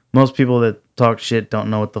most people that talk shit don't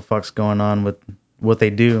know what the fuck's going on with what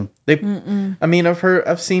they do. I mean,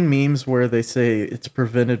 I've seen memes where they say it's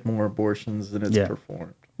prevented more abortions than it's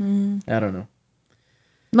performed. I don't know.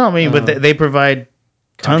 No, I mean, but they provide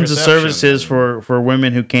tons of Contraception services for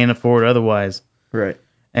women who can't afford otherwise. Right.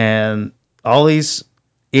 And all these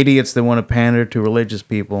idiots that want to pander to religious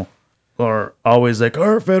people are always like,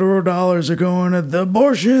 our federal dollars are going to the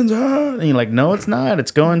abortions. And you're like, no, it's not.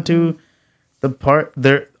 It's going to the part.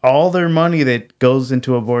 All their money that goes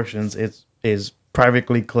into abortions is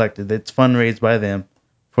privately collected. It's fundraised by them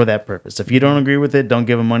for that purpose. If you don't agree with it, don't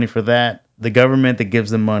give them money for that. The government that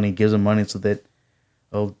gives them money so that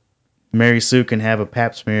Mary Sue can have a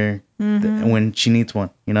pap smear when she needs one.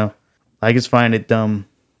 You know, I just find it dumb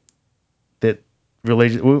that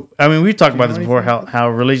religious. I mean, we've talked about this before. How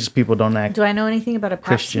religious people don't act. Do I know anything about a pap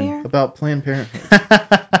Christian. smear? About Planned Parenthood.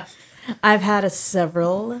 I've had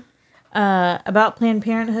several. About Planned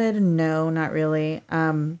Parenthood, no, not really.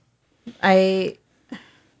 I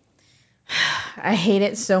hate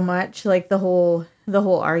it so much, like the whole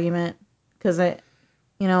argument, because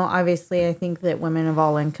obviously I think that women of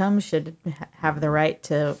all incomes should have the right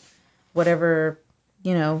to whatever,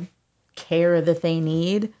 care that they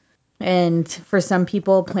need. And for some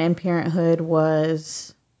people, Planned Parenthood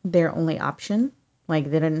was their only option. Like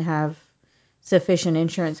they didn't have sufficient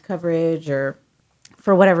insurance coverage, or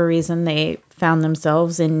for whatever reason, they found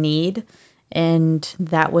themselves in need, and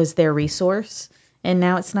that was their resource. And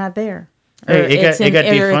now it's not there. Hey, it got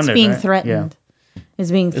defunded. It's being right? threatened. Yeah.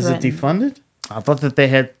 It's being Is threatened. it defunded? I thought that they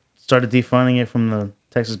had started defunding it from the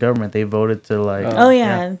Texas government. They voted to Oh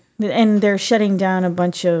yeah. And they're shutting down a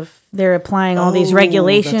bunch of. They're applying all these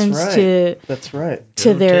regulations That's right.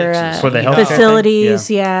 to their For the healthcare facilities.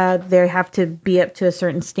 thing? Yeah, they have to be up to a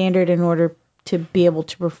certain standard in order to be able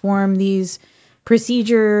to perform these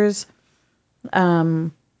procedures.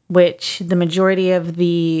 Which the majority of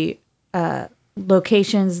the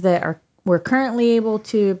we're currently able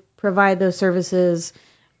to provide those services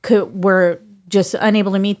were just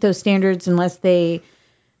unable to meet those standards unless they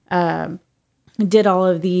did all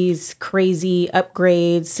of these crazy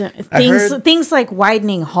upgrades, things like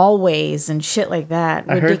widening hallways and shit like that.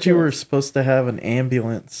 I heard you were Ridiculous. supposed to have an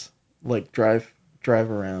ambulance like drive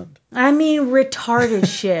around. I mean, retarded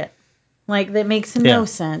shit. Like, that makes no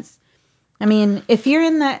sense. I mean, if you're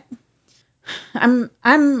in that, I'm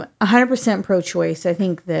 100% pro-choice. I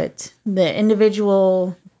think that the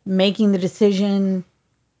individual making the decision,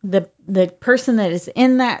 the person that is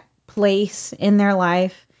in that place in their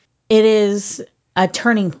life, it is a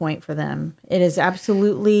turning point for them. It is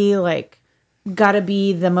absolutely like got to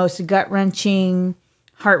be the most gut-wrenching,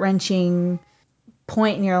 heart-wrenching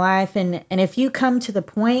point in your life. And if you come to the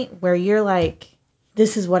point where you're like,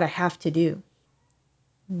 this is what I have to do.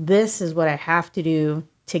 This is what I have to do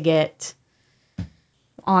to get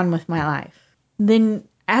on with my life. Then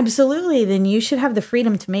absolutely, then you should have the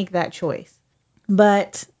freedom to make that choice.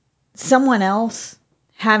 But someone else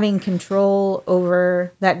having control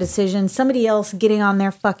over that decision, somebody else getting on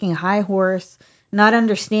their fucking high horse, not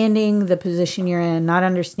understanding the position you're in, not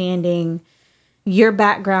understanding your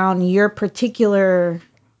background, your particular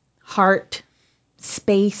heart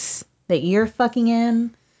space that you're fucking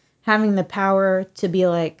in, having the power to be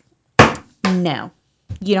like, no,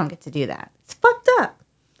 you don't get to do that. It's fucked up.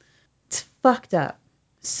 It's fucked up.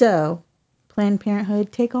 So, Planned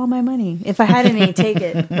Parenthood, take all my money. If I had any, take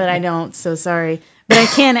it, but I don't, so sorry. But I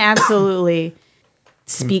can absolutely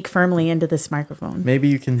speak firmly into this microphone. Maybe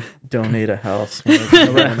you can donate a house when I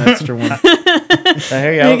have an extra one.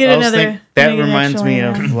 That reminds me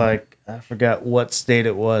of, like, I forgot what state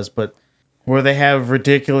it was, but where they have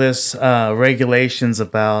ridiculous regulations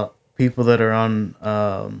about people that are on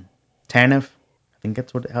TANF. I think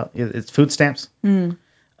that's what it's food stamps.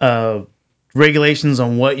 Regulations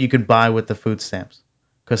on what you could buy with the food stamps.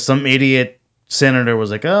 Because some idiot senator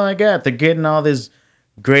was like, oh my God, they're getting all this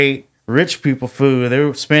great rich people food.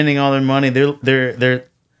 They're spending all their money. They're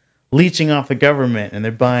leeching off the government and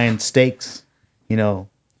they're buying steaks. You know,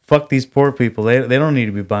 fuck these poor people. They don't need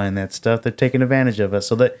to be buying that stuff. They're taking advantage of us.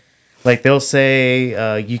 So that, like, they'll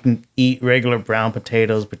say you can eat regular brown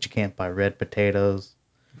potatoes, but you can't buy red potatoes.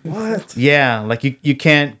 What? Yeah, like you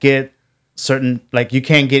can't get certain, like you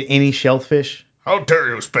can't get any shellfish. How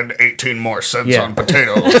dare you spend 18 more cents Yeah. on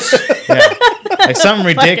potatoes? Yeah, like something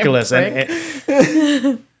ridiculous, and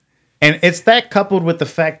it's that coupled with the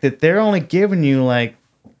fact that they're only giving you like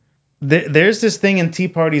there's this thing in Tea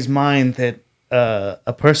Party's mind that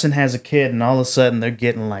a person has a kid and all of a sudden they're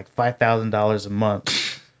getting like $5,000 a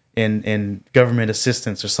month in government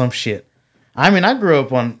assistance or some shit. I mean, I grew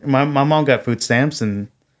up on my mom got food stamps, and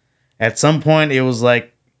at some point it was like,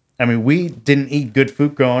 I mean, we didn't eat good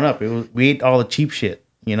food growing up. We ate all the cheap shit.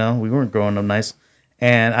 You know, we weren't growing up nice.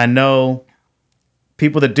 And I know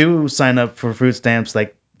people that do sign up for food stamps,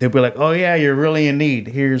 like they'll be like, "Oh yeah, you're really in need.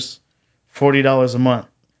 Here's $40 a month.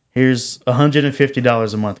 Here's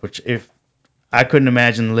 $150 a month." Which, if I couldn't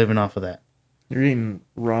imagine living off of that. You're eating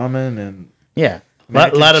ramen and Yeah, a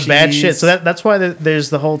mac lot and of bad shit. cheese. So that's why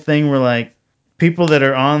there's the whole thing where like people that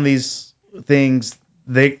are on these things,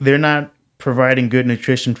 they're not providing good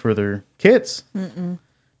nutrition for their kids.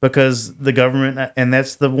 Because the government, and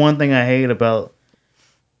that's the one thing I hate about,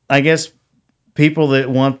 I guess, people that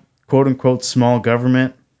want quote unquote small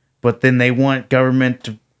government, but then they want government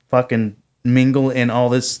to fucking mingle in all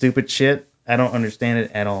this stupid shit. I don't understand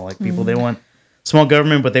it at all. Like people, they want small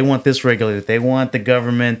government, but they want this regulated. They want the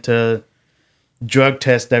government to drug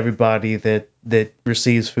test everybody that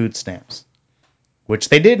receives food stamps, which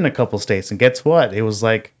they did in a couple states. And guess what? It was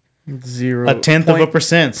like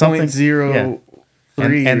 0.1%, something. 0.03,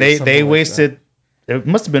 and they wasted. It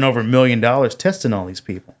must have been over $1 million testing all these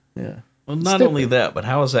people. Yeah. Well, not only that, but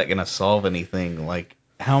how is that going to solve anything? Like,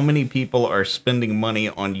 how many people are spending money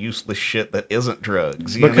on useless shit that isn't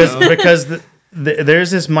drugs? Because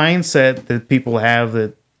there's this mindset that people have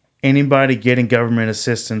that anybody getting government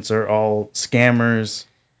assistance are all scammers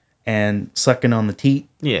and sucking on the teat.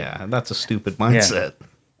 Yeah, that's a stupid mindset.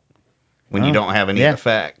 When you don't have any of the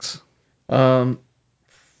facts. That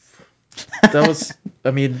was,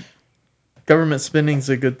 I mean, government spending is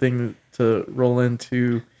a good thing to roll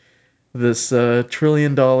into this $1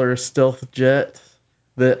 trillion stealth jet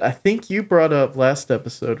that I think you brought up last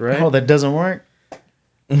episode, right? Oh, that doesn't work?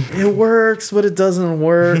 It works, but it doesn't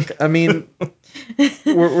work. I mean,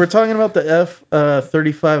 we're talking about the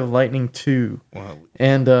F-35 Lightning II. Well,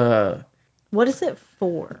 and what is it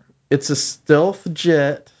for? It's a stealth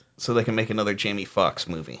jet. So they can make another Jamie Foxx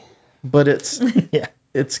movie. But it's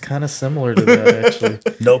it's kind of similar to that, actually.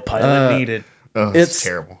 No pilot needed. Oh, it's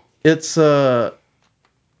terrible. It's well,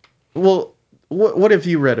 what have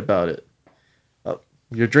you read about it?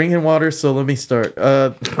 You're drinking water, so let me start.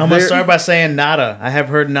 I'm gonna start by saying nada. I have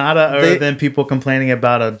heard nada other than people complaining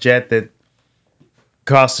about a jet that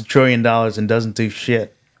costs $1 trillion and doesn't do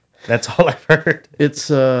shit. That's all I've heard. It's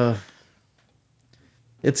got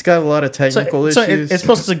a lot of technical issues. It's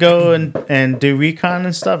supposed to go and do recon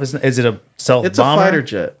and stuff. Is it a stealth It's a bomber? fighter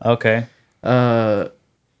jet. Okay.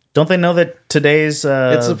 Don't they know that today's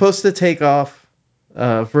it's supposed to take off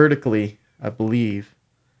vertically, I believe.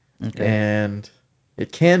 Okay. And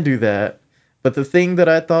it can do that. But the thing that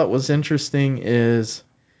I thought was interesting is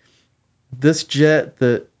this jet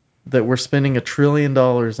that we're spending $1 trillion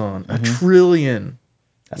on. Mm-hmm. $1 trillion.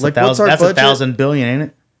 That's like what's our budget? That's 1,000 billion, ain't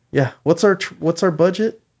it? Yeah. What's our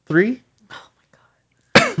budget? 3? Oh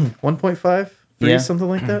my god. 1.5? 3, Yeah. something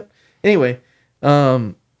like that. Anyway,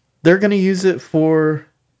 they're gonna use it for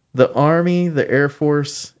the Army, the Air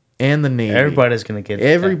Force, and the Navy. Everybody's gonna get.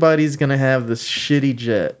 Everybody's gonna have this shitty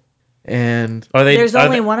jet. And there's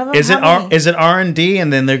only one of them. Is it R&D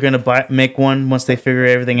and then they're gonna make one once they figure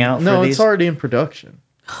everything out? No, for it's already in production.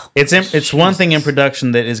 It's one thing in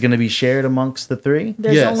production that is going to be shared amongst the 3.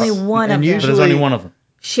 There's only one of them. But there's only one of them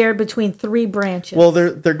shared between 3 branches. Well,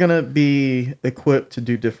 they're gonna be equipped to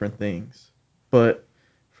do different things, but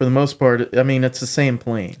for the most part, I mean, it's the same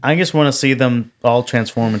plane. I just want to see them all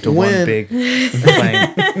transform into one big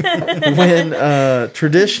plane. When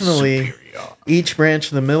traditionally, each branch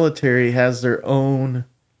of the military has their own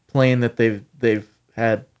plane that they've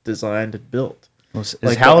had designed and built. Is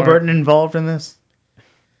Halliburton involved in this?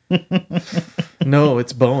 No,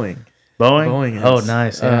 it's Boeing. Boeing is. Oh,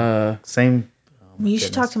 nice. Yeah. Same. Oh, you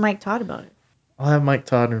should talk to Mike Todd about it. I'll have Mike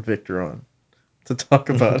Todd and Victor on to talk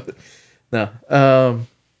about it. No.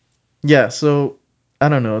 Yeah, so I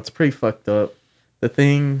don't know. It's pretty fucked up. The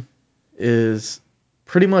thing is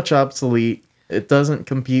pretty much obsolete. It doesn't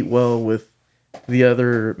compete well with the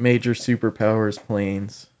other major superpowers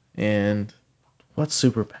planes. And what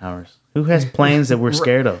superpowers? Who has planes that we're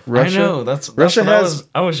scared of? Russia. I know. That's Russia what has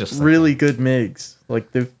I was just thinking. really good MiGs. Like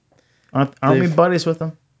aren't we buddies with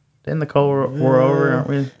them? Didn't the Cold War over? Aren't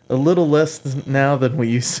we? A little less now than we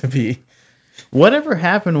used to be. Whatever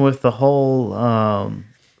happened with the whole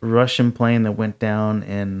Russian plane that went down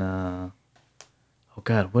in oh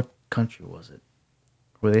god, what country was it?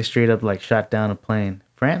 Where they straight up like shot down a plane?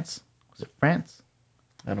 France? Was it France?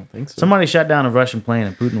 I don't think so. Somebody shot down a Russian plane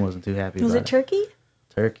and Putin wasn't too happy was about it. Turkey?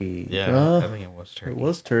 Turkey. Yeah, I think it was Turkey. It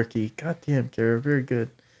was Turkey. Goddamn, Cara, very good.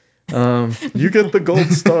 You get the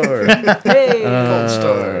gold star. Hey, gold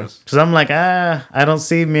stars. Because I'm like, I don't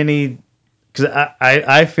see many. Because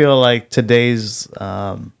I feel like today's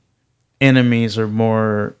enemies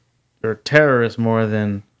are terrorists more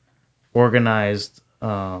than organized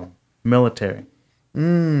military.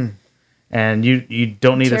 And you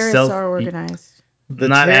don't need terrorists a self. are organized.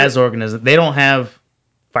 Not as organized. They don't have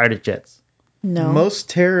fighter jets. No. Most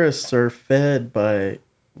terrorists are fed by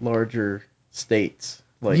larger states.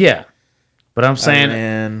 Like yeah. But I'm saying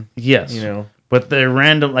Iran, yes. You know. But they're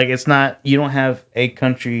random. Like it's not. You don't have a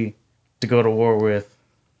country to go to war with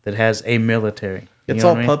that has a military. It's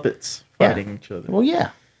all puppets fighting each other. Well,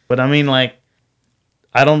 yeah. But I mean, like,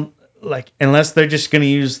 I don't like unless they're just gonna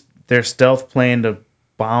use their stealth plane to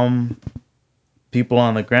bomb people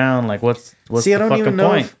on the ground. Like, what's See, the fucking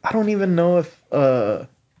point? I don't even know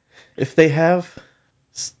if they have.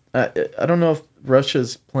 I don't know if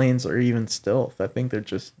Russia's planes are even stealth. I think they're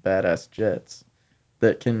just badass jets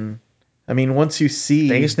that can. I mean, once you see,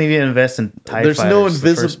 they just need to invest in TIE there's fighters. No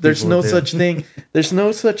invisible. There's no such thing. There's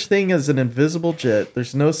no such thing as an invisible jet.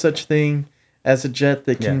 There's no such thing as a jet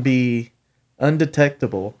that can be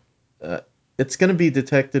undetectable. It's going to be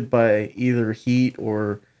detected by either heat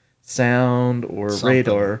or sound or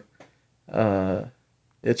radar.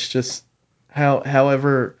 It's just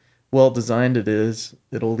however well designed it is,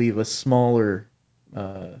 it'll leave a smaller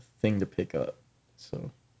thing to pick up.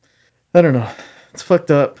 So I don't know. It's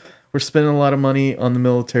fucked up. We're spending a lot of money on the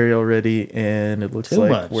military already, and it looks too like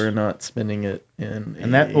much. We're not spending it in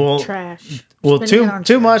trash. Well,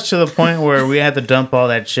 too much to the point where we had to dump all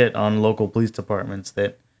that shit on local police departments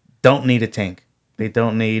that don't need a tank. They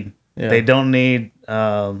don't need. Yeah. They don't need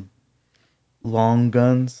long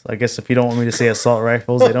guns. I guess if you don't want me to say assault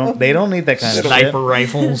rifles, they don't. They don't need that kind of sniper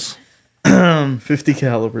rifles. 50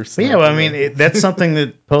 caliber. Yeah, well, I mean that's something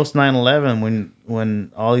that post 9/11,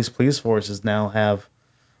 when all these police forces now have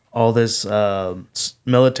all this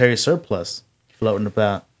military surplus floating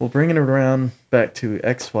about. Well, bringing it around back to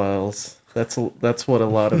X-Files, that's what a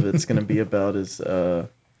lot of it's going to be about is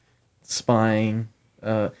spying.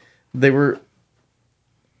 They were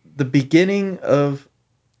the beginning of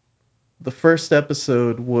the first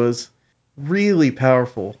episode was really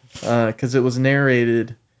powerful because it was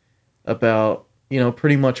narrated about,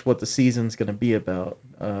 pretty much what the season's going to be about,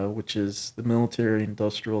 which is the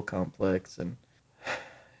military-industrial complex, and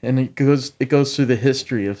it goes through the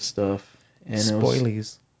history of stuff. And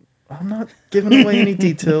Spoilies. I'm not giving away any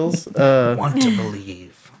details. Want to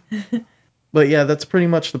believe. But yeah, that's pretty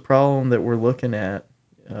much the problem that we're looking at,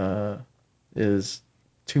 is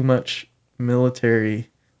too much military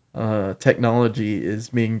technology is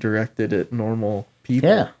being directed at normal people.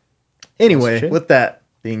 Yeah. Anyway, That's true. with that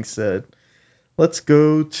being said, let's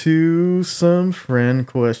go to some friend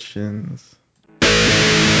questions.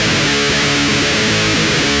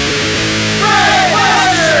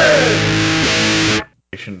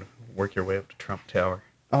 You should work your way up to Trump Tower.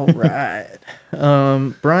 All right.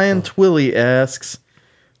 Brian Twilly asks,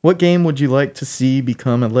 what game would you like to see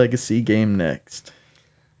become a legacy game next?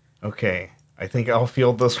 Okay, I think I'll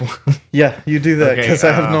field this one. Yeah, you do that, Okay, because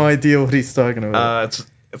I have no idea what he's talking about.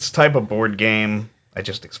 It's a type of board game. I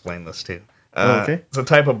just explained this too. Okay. It's a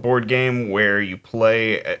type of board game where you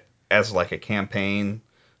play as like a campaign.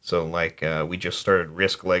 So like we just started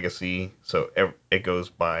Risk Legacy. So it goes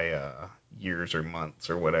by years or months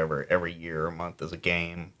or whatever. Every year or month is a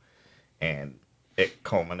game, and it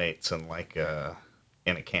culminates in like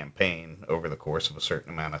in a campaign over the course of a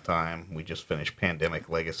certain amount of time. We just finished Pandemic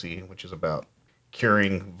Legacy, which is about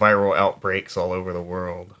curing viral outbreaks all over the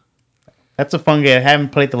world. That's a fun game. I haven't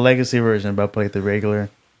played the legacy version, but I played the regular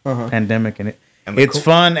Pandemic, and it's cool-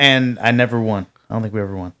 fun. And I never won. I don't think we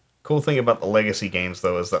ever won. Cool thing about the legacy games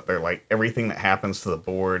though is that they're like everything that happens to the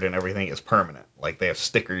board and everything is permanent. Like they have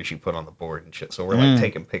stickers you put on the board and shit. So we're like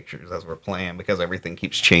taking pictures as we're playing because everything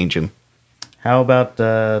keeps changing. How about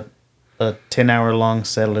a 10-hour-long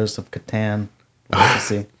Settlers of Catan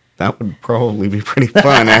legacy? That would probably be pretty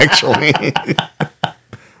fun, actually.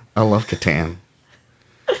 I love Catan.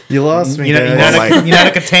 You lost me, You're guys. not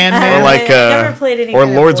a Catan Or man? like I've never played any or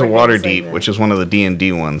kind of Lords of board games Waterdeep, like that. which is one of the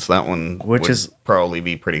D&D ones. That one Which would is- probably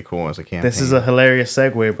be pretty cool as a campaign. This is a hilarious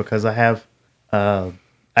segue because I have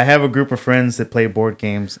a group of friends that play board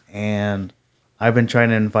games, and I've been trying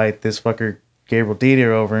to invite this fucker Gabriel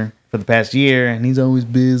Dieter over for the past year, and he's always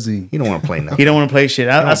busy. You don't want to play nothing. He don't want to play shit.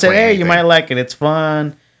 I don't said, play hey, anything. you might like it. It's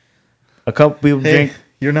fun. A couple people Hey,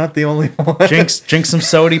 you're not the only one. drink some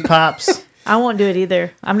sody pops. I won't do it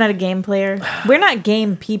either. I'm not a game player. We're not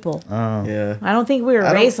game people. Yeah. I don't think we were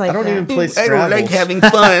I raised like don't that. even play I Scrabble. don't like having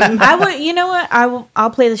fun. I would. You know what? I'll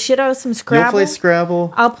play the shit out of some Scrabble. You'll play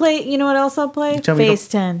Scrabble? I'll play. You know what else I'll play? tell me you Phase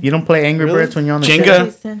 10. You don't play Angry Really? Birds when you're on the Jenga? show?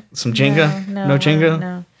 Phase 10. Some Jenga? No Jenga?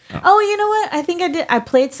 No. Oh, you know what? I think I did. I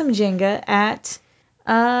played some Jenga at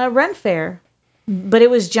Ren Fair, but it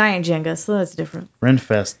was giant Jenga, so that's different.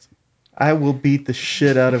 Renfest. I will beat the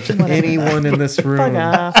shit out of anyone in this room. Fuck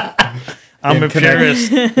off. I'm a And connect-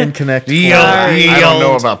 purist. in Connect Yo, 4. I don't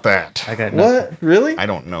know about that. I got nothing. What? Really? I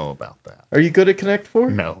don't know about that. Are you good at Connect 4?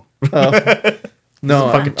 No. Oh.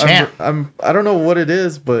 No, fucking champ. I don't know what it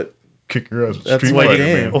is, but Kick your ass. That's Street my Fighter,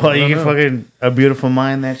 game. man. Well, I you don't can know. fucking A Beautiful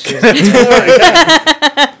Mind that shit. Fighting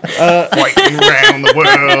around the I'm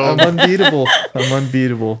world. unbeatable. I'm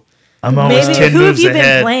unbeatable. I'm always Maybe 10 who have moves you been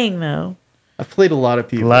ahead. playing though? I've played a lot of A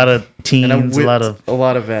people. lot of teens, and I a whipped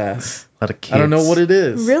lot of ass. kids. I don't know what it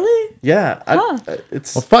is. Really? Yeah. Huh.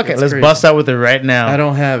 It's Well, fuck it. it's Let's crazy. bust out with it right now. I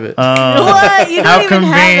don't have it. What? You How don't even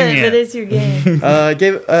have it, convenient. but it's your game.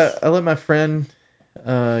 I let my friend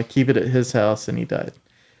keep it at his house, and he died.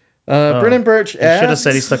 Brennan Birch He should have asks.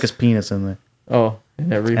 said he stuck his penis in there. Oh,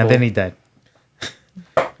 in every hole. And then he died.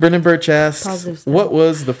 Brennan Birch asks, Positive stuff. what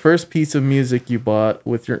was the first piece of music you bought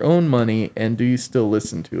with your own money, and do you still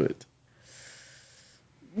listen to it?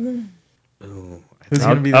 Ooh, Who's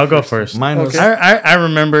gonna be the I'll go first? first. Mine was I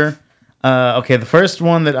remember. Okay, the first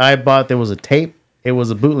one that I bought, there was a tape. It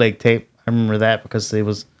was a bootleg tape. I remember that because it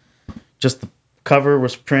was just the cover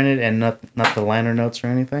was printed and not the liner notes or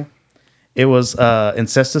anything. It was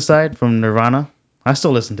Incesticide from Nirvana. I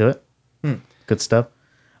still listen to it. Good stuff.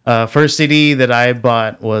 First CD that I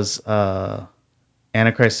bought was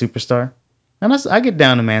Antichrist Superstar. And I get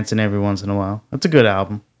down to Manson every once in a while. That's a good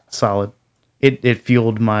album. Solid. It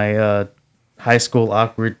fueled my high school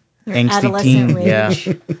awkward Your angsty adolescent teen. rage.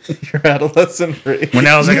 Yeah. Your adolescent rage. When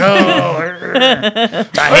I was like, oh,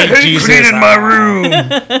 I hate Jesus. in my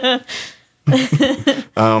room.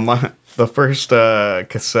 The first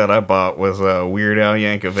cassette I bought was Weird Al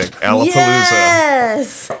Yankovic, Alapalooza.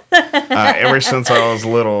 Yes. Ever since I was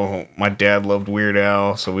little, my dad loved Weird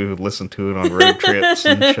Al, so we would listen to it on road trips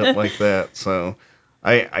and shit like that. So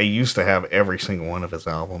I used to have every single one of his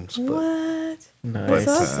albums. But What? Nice. That's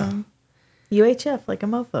awesome. UHF like a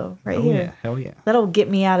mofo right Oh here. yeah, hell yeah. That'll get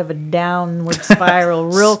me out of a downward spiral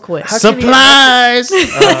real quick. Supplies.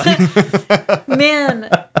 Man,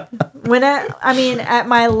 when at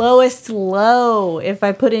my lowest low, if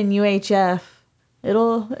I put in UHF,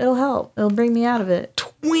 it'll help. It'll bring me out of it.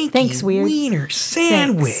 Twinkie Thanks, Weird. wiener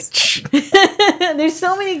sandwich. There's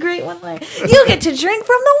so many great ones. Like you get to drink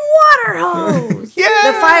from the water hose.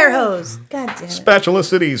 Yeah. The fire hose. God damn it. Spatula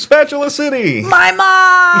City, Spatula City. My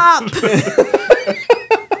mop.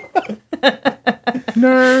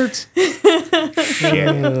 Nerds. It's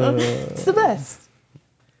the best.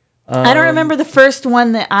 I don't remember the first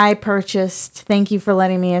one that I purchased. Thank you for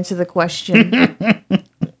letting me answer the question.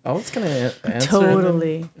 I was going to answer.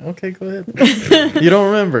 Totally. Okay, go ahead. You don't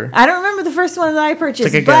remember? I don't remember the first one that I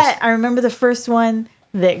purchased, Take a but guess. I remember the first one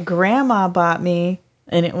that Grandma bought me,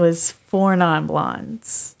 and it was Four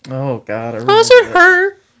Non-Blondes. Oh, God. I remember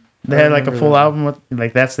that. They had like a remember full that. album with,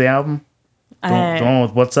 like, that's the album. The one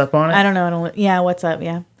with What's Up on it. I don't know. Yeah, What's Up?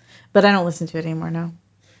 Yeah, but I don't listen to it anymore. No,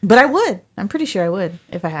 but I would. I'm pretty sure I would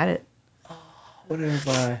if I had it. What did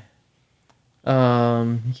I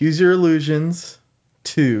buy? Use Your Illusions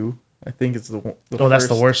 2. I think it's the That's the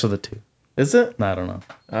first. worst of the two. Is it? I don't know.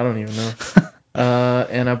 I don't even know.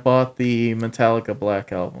 And I bought the Metallica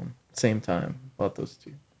Black Album. Same time. Bought those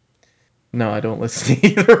two. No, I don't listen to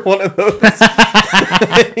either one of those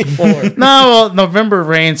anymore. No, well, November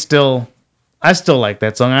Rain still. I still like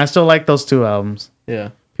that song. I still like those two albums. Yeah.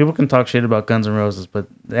 People can talk shit about Guns N' Roses, but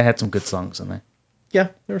they had some good songs in there. Yeah,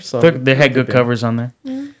 there were some. They had good covers on there.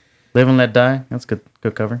 Live and Let Die. That's good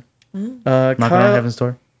cover. Knocking on Heaven's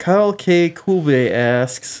Door. Kyle K. Coolbay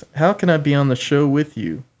asks, how can I be on the show with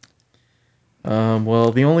you?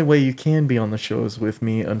 Well, the only way you can be on the show is with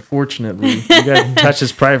me, unfortunately. You gotta touch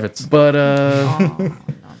his privates. But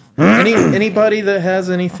anybody that has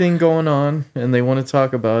anything going on and they want to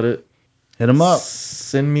talk about it, Hit him up.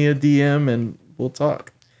 send me a DM and we'll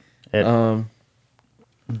talk. At Um,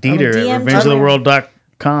 Dieter DM at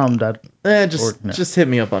revengeoftheworld.com. just hit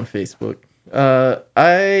me up on Facebook.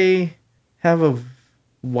 I have a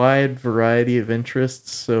wide variety of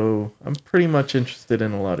interests, so I'm pretty much interested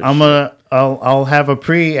in a lot of shit. I'll have a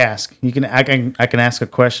pre-ask. I can ask a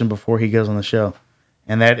question before he goes on the show,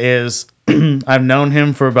 and that is, I've known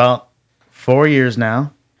him for about 4 years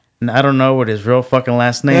now, and I don't know what his real fucking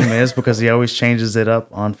last name is because he always changes it up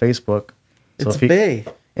on Facebook. So It's Bay.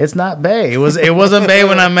 It's not Bay. It wasn't Bay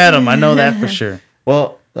when I met him. I know that for sure.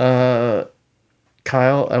 Well, Kyle,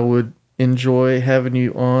 I would enjoy having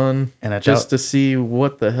you on And just to see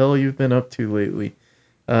what the hell you've been up to lately.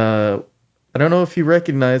 I don't know if you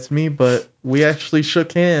recognize me, but we actually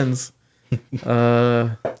shook hands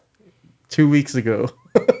 2 weeks ago.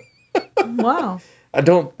 Wow. I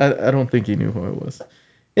don't think he knew who I was.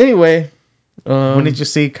 Anyway, when did you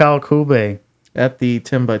see Kyle Kube? At the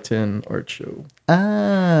 10x10 art show.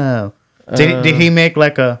 Oh. Did he make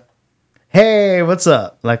like a, hey, what's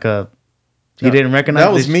up? Like a, you didn't recognize?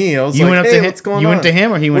 That was me. I was you like, went up hey, to him, what's going on? You went to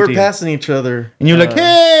him or he went to you? We're passing each other. And you're like,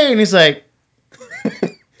 hey, and he's like,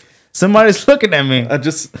 somebody's looking at me. I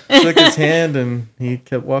just shook his hand and he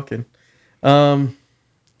kept walking. He's a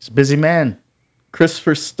busy man.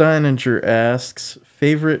 Christopher Steininger asks,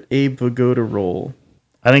 favorite Abe Vigoda role?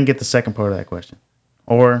 I didn't get the second part of that question.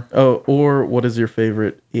 Or what is your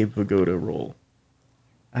favorite Abe Vigoda role?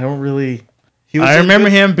 I don't really... I remember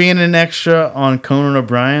him being an extra on Conan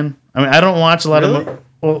O'Brien. I mean, I don't watch a lot of...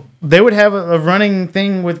 Well, they would have a running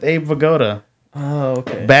thing with Abe Vigoda. Oh,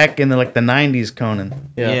 okay. Back in the 90s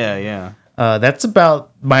Conan. Yeah. That's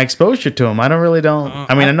about my exposure to him. I know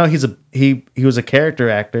he was a character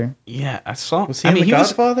actor. Yeah, I saw. Was he in The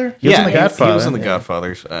Godfather? He was in The Godfather. He was in The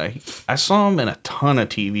Godfathers. I saw him in a ton of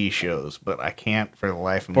TV shows, but I can't for the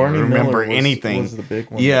life of me remember anything. Was the big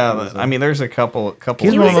one. Yeah, I mean, there's a couple.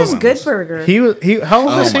 He was in Good Burger. How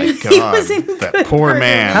old was he? Oh my god, that poor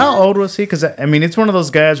man. How old was he? Because I mean, it's one of those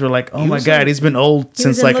guys where like, oh my god, he's been old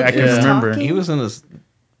since like I can remember. He was in his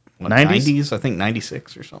 90s, I think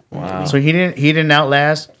 96 or something. Wow. So he didn't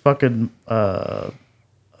outlast fucking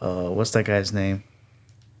what's that guy's name?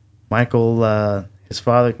 Michael, his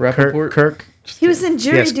father, Rappaport? Kirk. He was in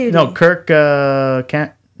Jury Duty. No, Kirk.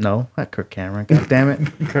 No, not Kirk Cameron. God damn it.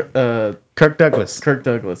 Kirk Douglas. Kirk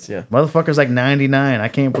Douglas. Yeah. Motherfucker's like 99. I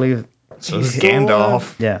can't believe. So is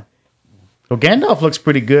Gandalf. Yeah. Well, Gandalf looks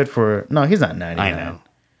pretty good for. No, he's not 99. I know.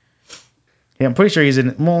 Yeah, I'm pretty sure he's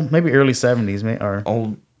in. Well, maybe early 70s. Or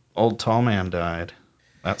Old tall man died.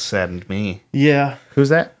 That saddened me. Yeah. Who's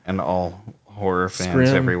that? And all horror fans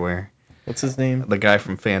Scrim. Everywhere. What's his name? The guy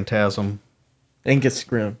from Phantasm. Angus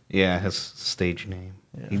Scrim. Yeah, his stage name.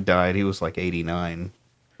 Yeah. He died. He was like 89.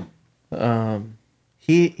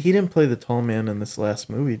 He didn't play the tall man in this last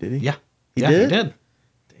movie, did he? Yeah. He He did? did.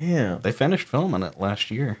 Damn. They finished filming it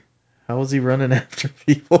last year. How was he running after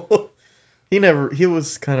people? He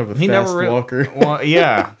was kind of a fast walker. Well,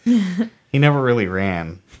 yeah. He never really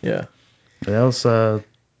ran. Yeah. That was God,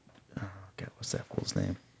 what's that fool's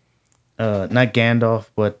name? Not Gandalf,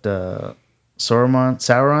 but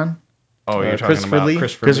Sauron. Oh, you're talking Christopher about Lee?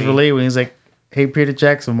 Christopher Lee, when he's like, "Hey, Peter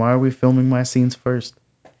Jackson, why are we filming my scenes first?"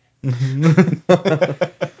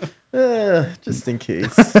 Just in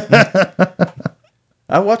case.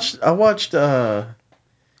 I watched The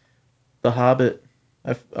Hobbit.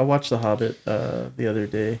 I watched The Hobbit the other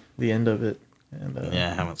day, the end of it, and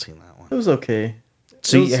Yeah, I haven't seen that one. it was okay.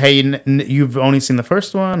 So, It was- you've only seen the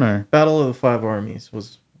first one, or Battle of the Five Armies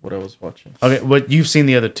was what I was watching. okay? But you've seen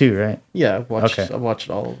the other two, right? Yeah, Okay. I watched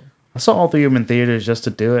all of them. I saw all three of them in theaters just to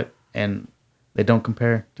do it, and they don't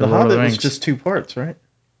compare to The Lord of Hobbit the was Rings. just 2 parts, right?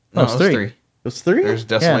 No, it's three. It was 3? There's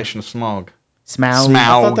Desolation of Smog. Smaug. I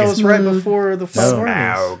thought that was right before the Five No.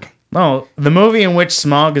 Armies. No, the movie in which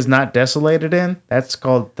Smaug is not desolated in, that's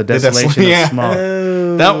called The Desolation yeah. of Smaug.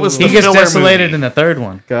 Oh, That was He the gets filler desolated movie. in the third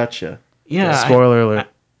one. Gotcha. Yeah. Spoiler alert.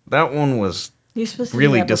 That one was You're supposed to do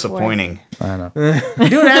really that before. disappointing. I know. You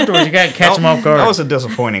do it afterwards. You gotta catch them off guard. That was a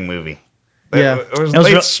disappointing movie. Yeah.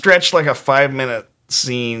 They stretched like a 5-minute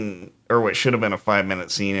scene, or what should have been a 5-minute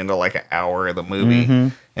scene, into like an hour of the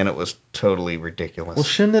movie, and it was totally ridiculous. Well,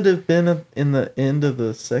 shouldn't it have been in the end of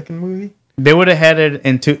the second movie? They would have had it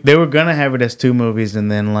in two. They were gonna have it as 2 movies, and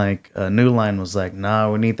then like New Line was like, "Nah,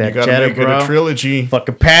 we need that you gotta cheddar, make bro. it a trilogy.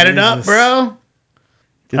 Fucking pad it up, Jesus. bro."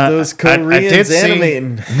 Get those Koreans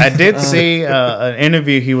animating. I did see an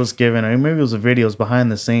interview he was giving, or maybe it was a video, it was behind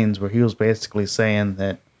the scenes, where he was basically saying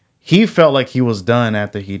that he felt like he was done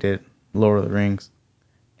after he did Lord of the Rings,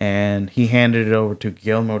 and he handed it over to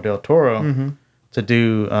Guillermo del Toro to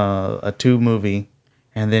do a 2 movie,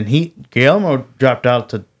 and then Guillermo dropped out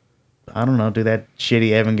to, I don't know, do that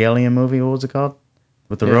shitty Evangelion movie. What was it called?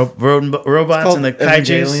 With the robots and the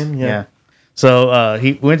kaijus. Evangelion, yeah. So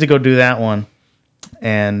he went to go do that one,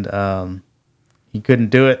 and he couldn't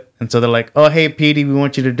do it. And so they're like, "Oh, hey, Petey, we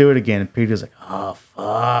want you to do it again." And Petey was like, "Oh,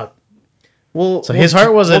 fuck." Well, So his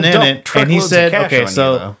heart wasn't in it, and he said, "Okay,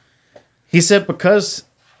 he said because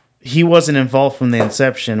he wasn't involved from the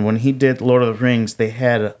inception, when he did Lord of the Rings, they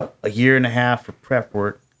had a year and a half of prep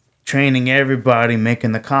work, training everybody,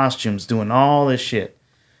 making the costumes, doing all this shit.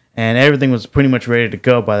 And everything was pretty much ready to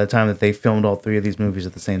go by the time that they filmed all 3 of these movies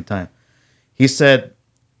at the same time. He said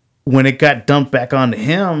when it got dumped back onto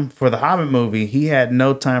him for the Hobbit movie, he had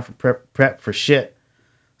no time for prep for shit.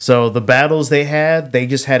 So the battles they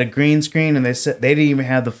just had a green screen, and they said they didn't even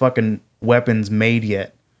have the fucking weapons made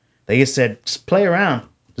yet. They just said, just play around.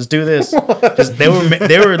 Just do this.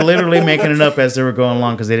 They were literally making it up as they were going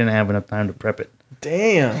along because they didn't have enough time to prep it.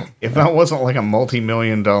 Damn. If that wasn't like a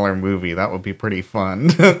multi-million-dollar movie, that would be pretty fun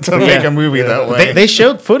to make a movie that way. They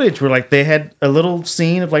showed footage where like they had a little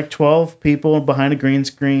scene of like 12 people behind a green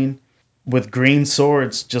screen with green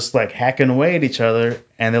swords just like hacking away at each other,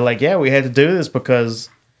 and they're like, "Yeah, we had to do this because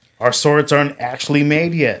our swords aren't actually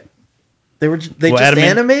made yet." They just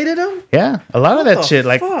animated them? Yeah, a lot of that shit.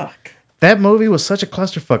 Like Fuck. that movie was such a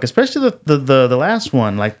clusterfuck, especially the last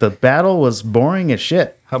one. Like the battle was boring as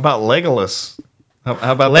shit. How about Legolas?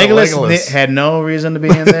 How about Legolas had no reason to be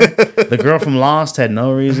in there. The girl from Lost had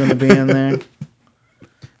no reason to be in there.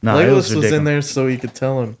 No, it was Legolas was in there so he could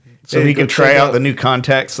tell him. So hey, he go could try check out the new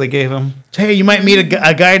contacts they gave him? Hey, you might meet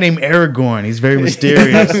a guy named Aragorn. He's very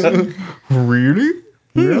mysterious. Really?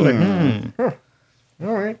 All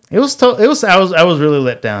right. It was. I was really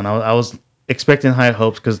let down. I was expecting high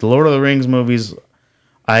hopes because the Lord of the Rings movies,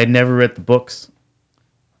 I had never read the books,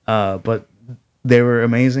 but they were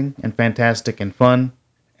amazing and fantastic and fun,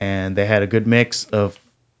 and they had a good mix of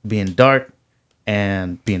being dark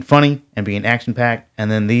and being funny and being action packed. And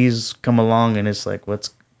then these come along and it's like,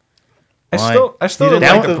 what's? I still You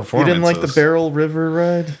didn't like the you performances. didn't like the Barrel River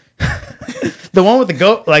ride? The one with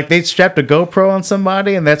the like they strapped a GoPro on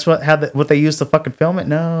somebody and that's what they used to fucking film it.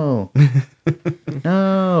 No,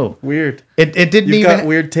 no, Weird. it didn't You've even got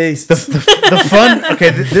weird tastes. the fun.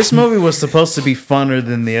 Okay, this movie was supposed to be funner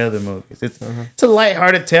than the other movies. It's a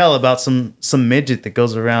lighthearted tale about some midget that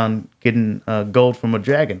goes around getting gold from a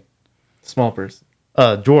dragon. Small person.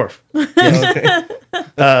 Dwarf. Yeah, okay.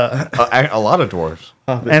 A lot of dwarves.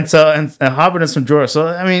 And Hobbit and some dwarves. So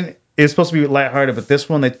I mean, it's supposed to be lighthearted, but this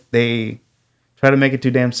one they try to make it too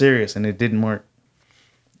damn serious, and it didn't work.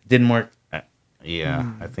 Didn't work.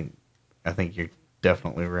 Yeah, I think you're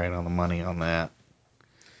definitely right on the money on that.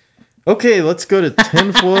 Okay, let's go to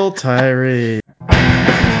Tinfoil Tirade.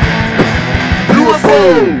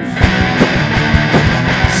 UFOs!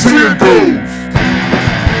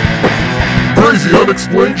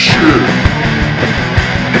 explain shit.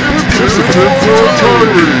 It's a tinfoil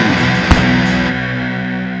tirade.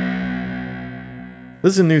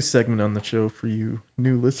 This is a new segment on the show for you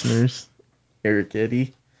new listeners, Eric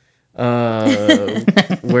Eddy, where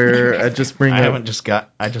I just bring up.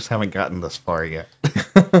 I just haven't gotten this far yet.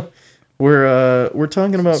 We're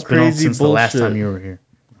talking about It's been on crazy since bullshit. the last time you were here.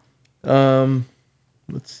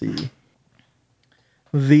 Let's see.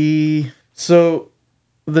 The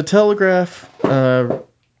Telegraph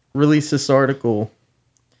released this article,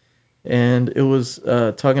 and it was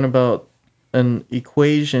talking about an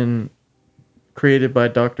equation created by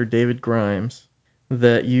Dr. David Grimes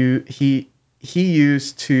that he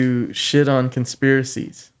used to shit on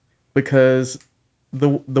conspiracies, because the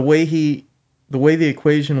way the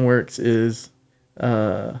equation works is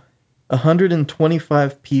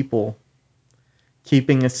 125 people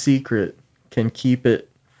keeping a secret can keep it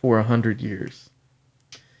for 100 years.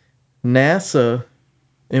 NASA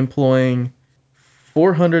employing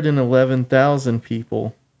 411,000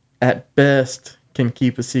 people at best can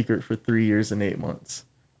keep a secret for 3 years and 8 months.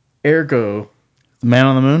 Ergo, Man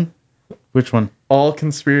on the Moon? Which one? all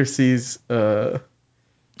conspiracies,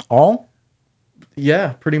 All?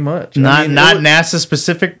 yeah, pretty much. Not NASA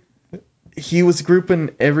specific? He was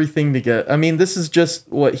grouping everything together. I mean, this is just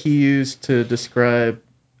what he used to describe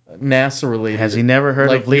NASA related. Has he never heard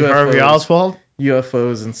like of Lee Harvey Oswald?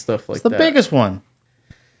 UFOs and stuff like It's the that. biggest one.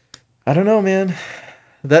 I don't know, man.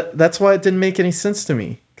 That's why it didn't make any sense to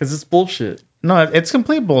me, because it's bullshit. No, it's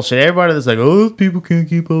complete bullshit. Everybody that's like, oh, people can't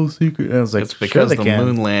keep all secret. And I was like, It's because sure the they can.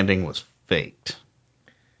 moon landing was faked.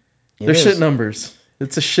 It They're is. shit numbers.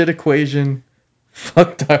 It's a shit equation.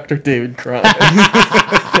 Fuck Dr. David Grimes.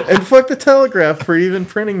 And fuck the Telegraph for even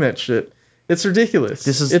printing that shit. It's ridiculous.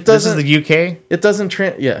 This is the UK? It doesn't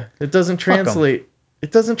it doesn't translate.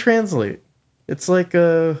 It doesn't translate. It's like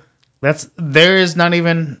There is not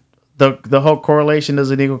even the whole correlation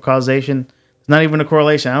doesn't equal causation. It's not even a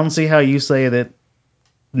correlation. I don't see how you say that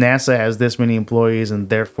NASA has this many employees and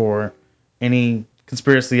therefore any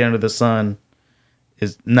conspiracy under the sun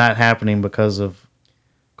is not happening because of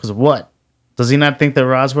what? Does he not think that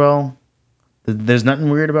Roswell? There's nothing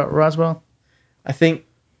weird about Roswell? I think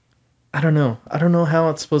I don't know. I don't know how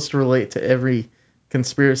it's supposed to relate to every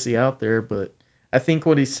conspiracy out there, but I think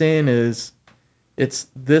what he's saying is it's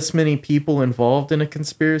this many people involved in a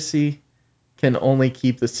conspiracy can only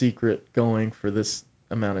keep the secret going for this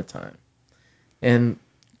amount of time. And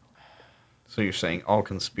So you're saying all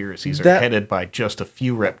conspiracies are That- headed by just a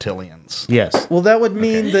few reptilians. Yes. well, that would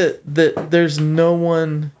mean that there's no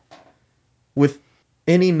one with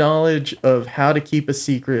any knowledge of how to keep a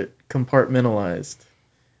secret compartmentalized,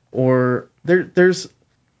 or there's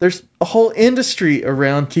a whole industry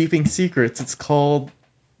around keeping secrets. It's called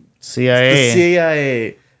CIA. the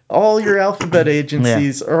CIA. All your alphabet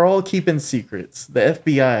agencies are all keeping secrets. The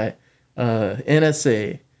FBI,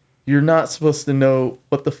 NSA. You're not supposed to know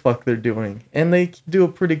what the fuck they're doing, and they do a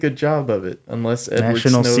pretty good job of it, unless Edward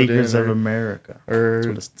National Snowden Secrets of America.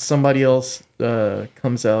 or somebody else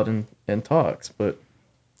comes out and talks. But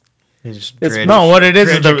What it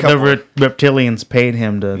is the reptilians paid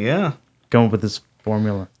him to come up with this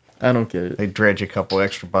formula. I don't get it. They dredge a couple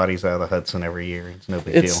extra bodies out of the Hudson every year. It's no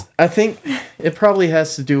big deal. I think it probably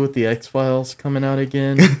has to do with the X-Files coming out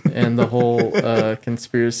again and the whole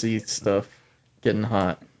conspiracy stuff getting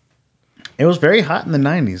hot. It was very hot in the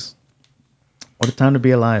 90s. What a time to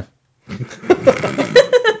be alive.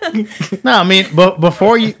 No, I mean, but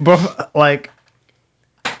before you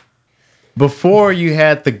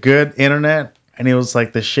had the good internet, and it was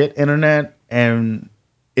like the shit internet, and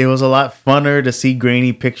it was a lot funner to see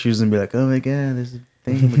grainy pictures and be like, oh my god, there's a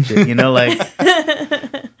thing with shit. You know, like,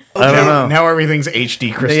 I don't know. Now everything's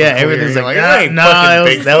HD crystal Yeah, clear. everything's You're like, "Hey, no,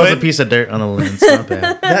 fucking that was a Bigfoot." piece of dirt on the lens. Not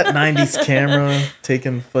bad. That 90s camera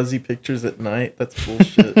taking fuzzy pictures at night, that's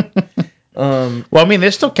bullshit. Well, I mean,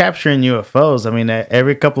 they're still capturing UFOs. I mean,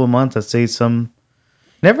 every couple of months I see some.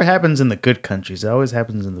 Never happens in the good countries. It always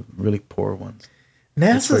happens in the really poor ones.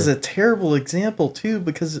 NASA's a terrible example, too,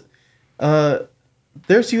 because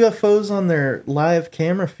there's UFOs on their live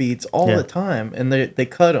camera feeds all the time, and they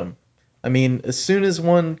cut them. I mean, as soon as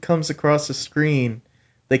one comes across the screen,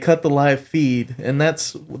 they cut the live feed, and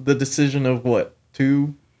that's the decision of, what,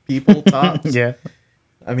 2 people tops? Yeah.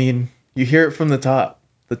 I mean, you hear it from the top.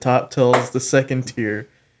 The top tells the second tier,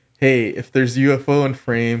 hey, if there's UFO in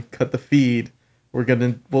frame, cut the feed.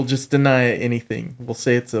 We'll just deny anything. We'll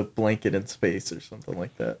say it's a blanket in space or something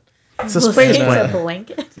like that. It's a space It's a blanket.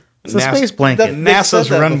 blanket. It's a space blanket. They've NASA's said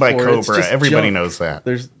that run by before. It's Cobra. just Everybody junk. knows that.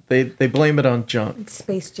 They blame it on junk. It's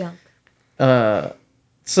space junk.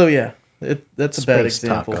 So yeah, that's a bad Space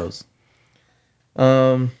example. tacos.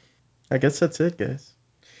 I guess that's it, guys.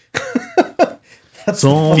 That's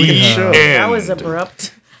all we fucking have. show. That was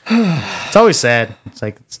abrupt. It's always sad. It's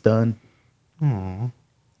like it's done.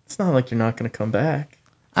 It's not like you're not gonna come back.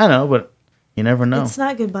 I know, but you never know. It's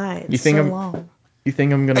not goodbye. It's You think so I'm- long. You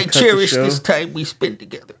think I'm gonna cut the show time we spend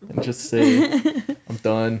together. and just say I'm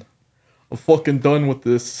done? I'm fucking done with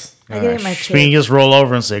this. I gotta get my You can kid. just roll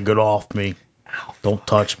over and say, "Get off me! Don't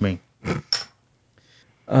touch me."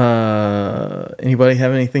 Anybody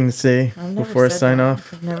have anything to say I've never before I said sign that.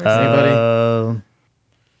 off? I've never said Anybody?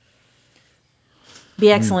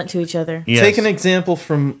 Be excellent to each other. Yes. Take an example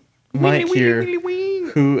from Mike here,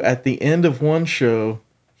 who at the end of one show,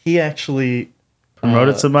 he actually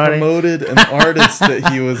Promoted somebody? promoted an artist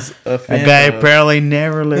that he was a fan That guy of. apparently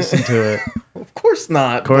never listened to it. Of course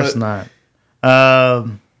not. Of course but not.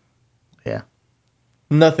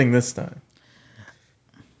 Nothing this time.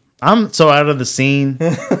 I'm so out of the scene.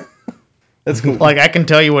 That's cool. Like I can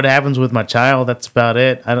tell you what happens with my child. That's about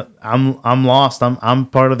it. I'm lost. I'm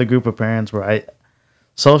part of the group of parents where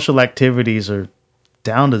social activities are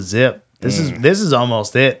down to zip. This is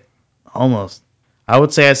almost it. Almost. I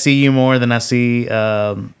would say I see you more than I see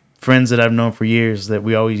friends that I've known for years that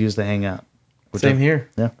we always used to hang out. Same here.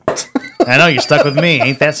 Yeah. I know you're stuck with me.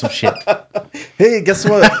 Ain't that some shit? Hey, guess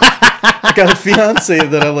what? I got a fiance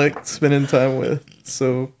that I like spending time with.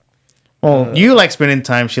 So, Well, you like spending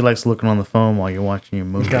time. She likes looking on the phone while you're watching your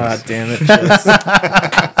movies. God damn it, Jess.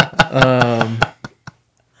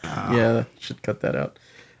 Yeah, should cut that out.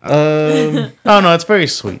 Oh no, it's very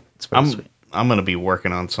sweet. It's very sweet. I'm gonna be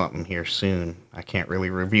working on something here soon. I can't really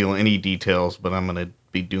reveal any details, but I'm gonna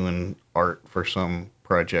be doing art for some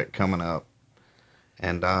project coming up.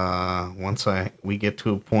 And once we get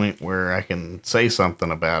to a point where I can say something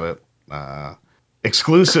about it,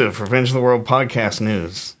 exclusive Revenge of the World podcast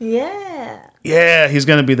news. Yeah. Yeah, he's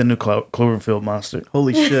gonna be the new Cloverfield monster.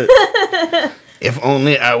 Holy shit. If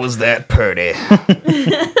only I was that pretty.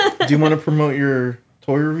 Do you want to promote your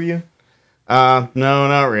toy review? No,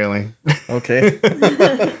 not really. Okay.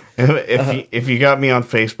 If you got me on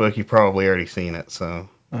Facebook, you probably already seen it. So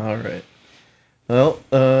All right.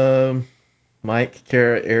 Well, Mike,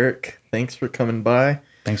 Cara, Eric, thanks for coming by.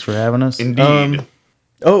 Thanks for having us. indeed,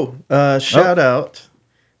 Shout out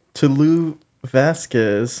to Lou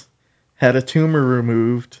Vasquez. Had a tumor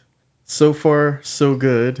removed. So far, so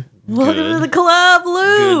good. Welcome to the club,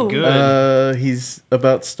 Lou. Good. He's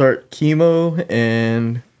about to start chemo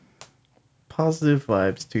and positive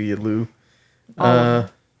vibes to you, Lou. All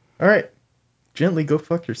of All right. Gently go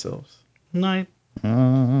fuck yourselves. night.